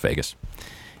went to Las Vegas.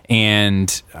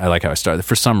 And I like how I started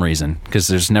for some reason, because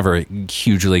there's never a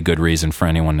hugely good reason for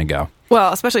anyone to go.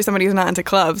 Well, especially somebody who's not into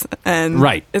clubs and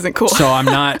isn't cool. So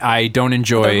I don't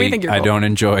enjoy cool. I don't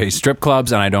enjoy strip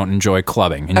clubs, and I don't enjoy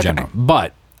clubbing in general.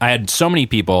 But I had so many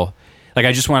people. Like,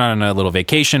 I just went on a little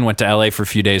vacation, went to LA for a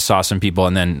few days, saw some people,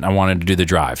 and then I wanted to do the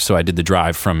drive. So I did the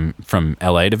drive from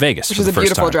LA to Vegas. Which is a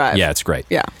beautiful drive. Yeah, it's great.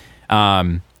 Yeah.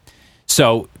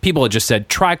 So people had just said,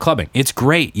 try clubbing. It's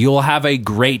great. You'll have a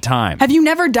great time. Have you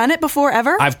never done it before,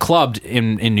 ever? I've clubbed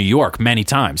in New York many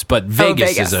times, but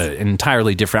Vegas is an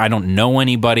entirely different. I don't know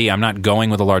anybody. I'm not going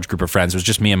with a large group of friends. It was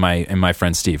just me and my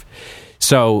friend Steve.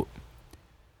 So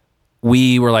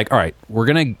we were like, all right, we're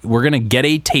gonna get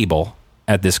a table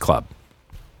at this club.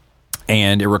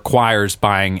 And it requires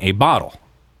buying a bottle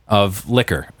of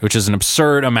liquor, which is an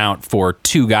absurd amount for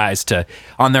two guys to,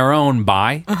 on their own,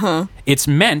 buy. It's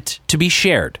meant to be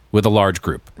shared with a large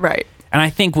group. Right. And I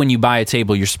think when you buy a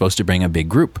table, you're supposed to bring a big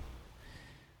group.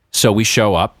 So we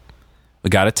show up, we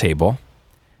got a table,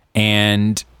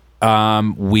 and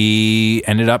we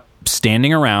ended up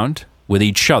standing around with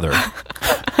each other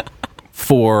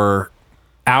for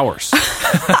hours.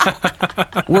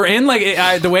 We're in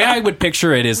the way I would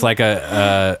picture it is like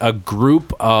a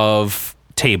group of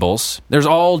tables. There's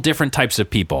all different types of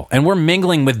people, and we're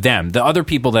mingling with them, the other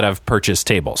people that have purchased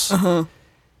tables.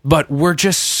 But we're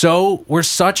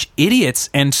such idiots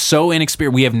and so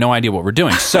inexperienced. We have no idea what we're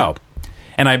doing. So,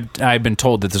 and I've been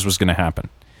told that this was going to happen.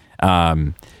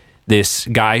 This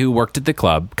guy who worked at the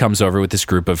club comes over with this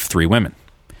group of 3 women,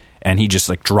 and he just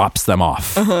like drops them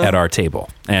off at our table.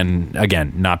 And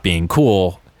again, not being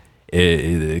cool,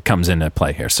 it comes into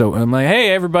play here. So I'm like,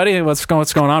 hey, everybody, what's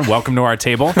going on? Welcome to our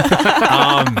table.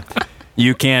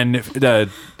 You can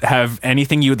have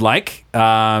anything you'd like.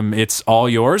 It's all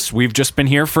yours. We've just been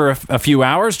here for a few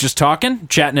hours, just talking,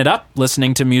 chatting it up,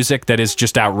 listening to music that is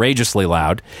just outrageously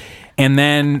loud. And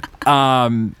then,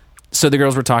 so the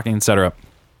girls were talking, etc.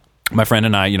 My friend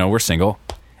and I, we're single,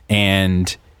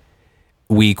 and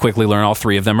we quickly learn all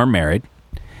 3 of them are married,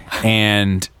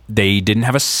 and they didn't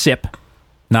have a sip.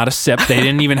 Not a sip. They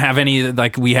didn't even have any,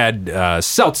 like we had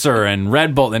seltzer and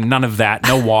Red Bull and none of that.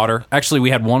 No water. Actually, we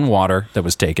had 1 water that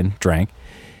was taken, drank.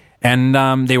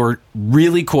 And they were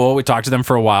really cool. We talked to them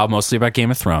for a while, mostly about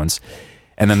Game of Thrones.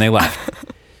 And then they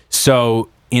left. So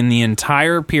in the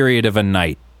entire period of a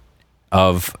night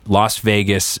of Las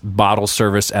Vegas bottle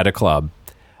service at a club,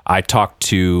 I talked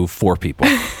to 4 people.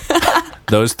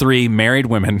 Those 3 married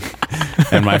women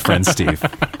and my friend Steve.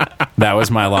 That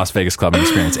was my Las Vegas clubbing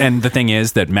experience. And the thing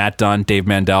is that Matt Dunn, Dave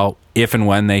Mandel, if and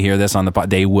when they hear this on the pod,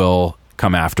 they will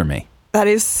come after me. That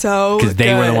is so because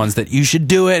they were the ones that you should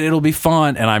do it. It'll be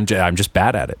fun. And I'm just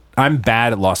bad at it. I'm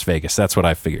bad at Las Vegas. That's what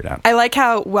I figured out. I like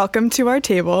how welcome to our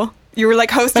table. You were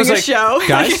like hosting a show.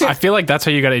 Guys, I feel like that's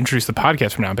how you got to introduce the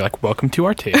podcast from now. Be like, welcome to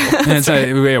our table. And so,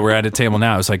 we're at a table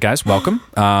now. It's like, guys, welcome.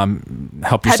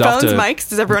 Help yourself Headphones, mics.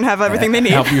 Does everyone have everything they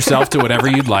need? Help yourself to whatever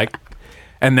you'd like.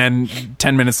 And then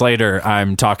 10 minutes later,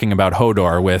 I'm talking about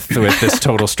Hodor with this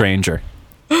total stranger.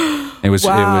 It was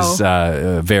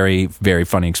a very, very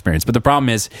funny experience. But the problem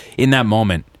is, in that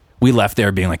moment, we left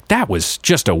there being like, that was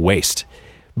just a waste.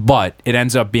 But it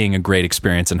ends up being a great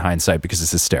experience in hindsight because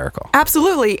it's hysterical.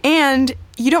 Absolutely. And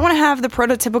you don't want to have the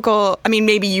prototypical, I mean,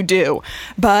 maybe you do,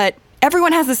 but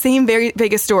everyone has the same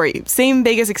Vegas story, same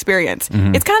Vegas experience.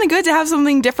 Mm-hmm. It's kind of good to have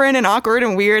something different and awkward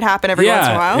and weird happen every once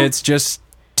in a while. It's just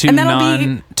two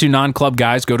non-club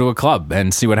guys go to a club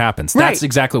and see what happens. Right. That's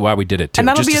exactly why we did it, too. And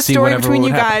that'll just be a story between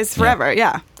you guys forever.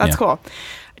 Yeah, that's cool.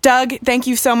 Doug, thank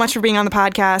you so much for being on the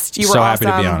podcast. You were awesome.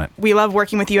 Happy to be on it. We love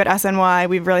working with you at SNY.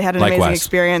 We've really had an amazing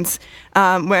experience.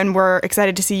 And we're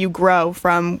excited to see you grow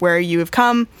from where you have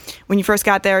come when you first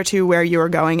got there to where you are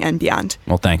going and beyond.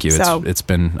 Well, thank you. It's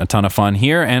been a ton of fun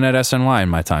here and at SNY in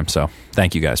my time. So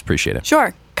thank you guys. Appreciate it.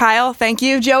 Sure. Kyle, thank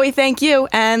you. Joey, thank you.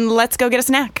 And let's go get a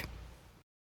snack.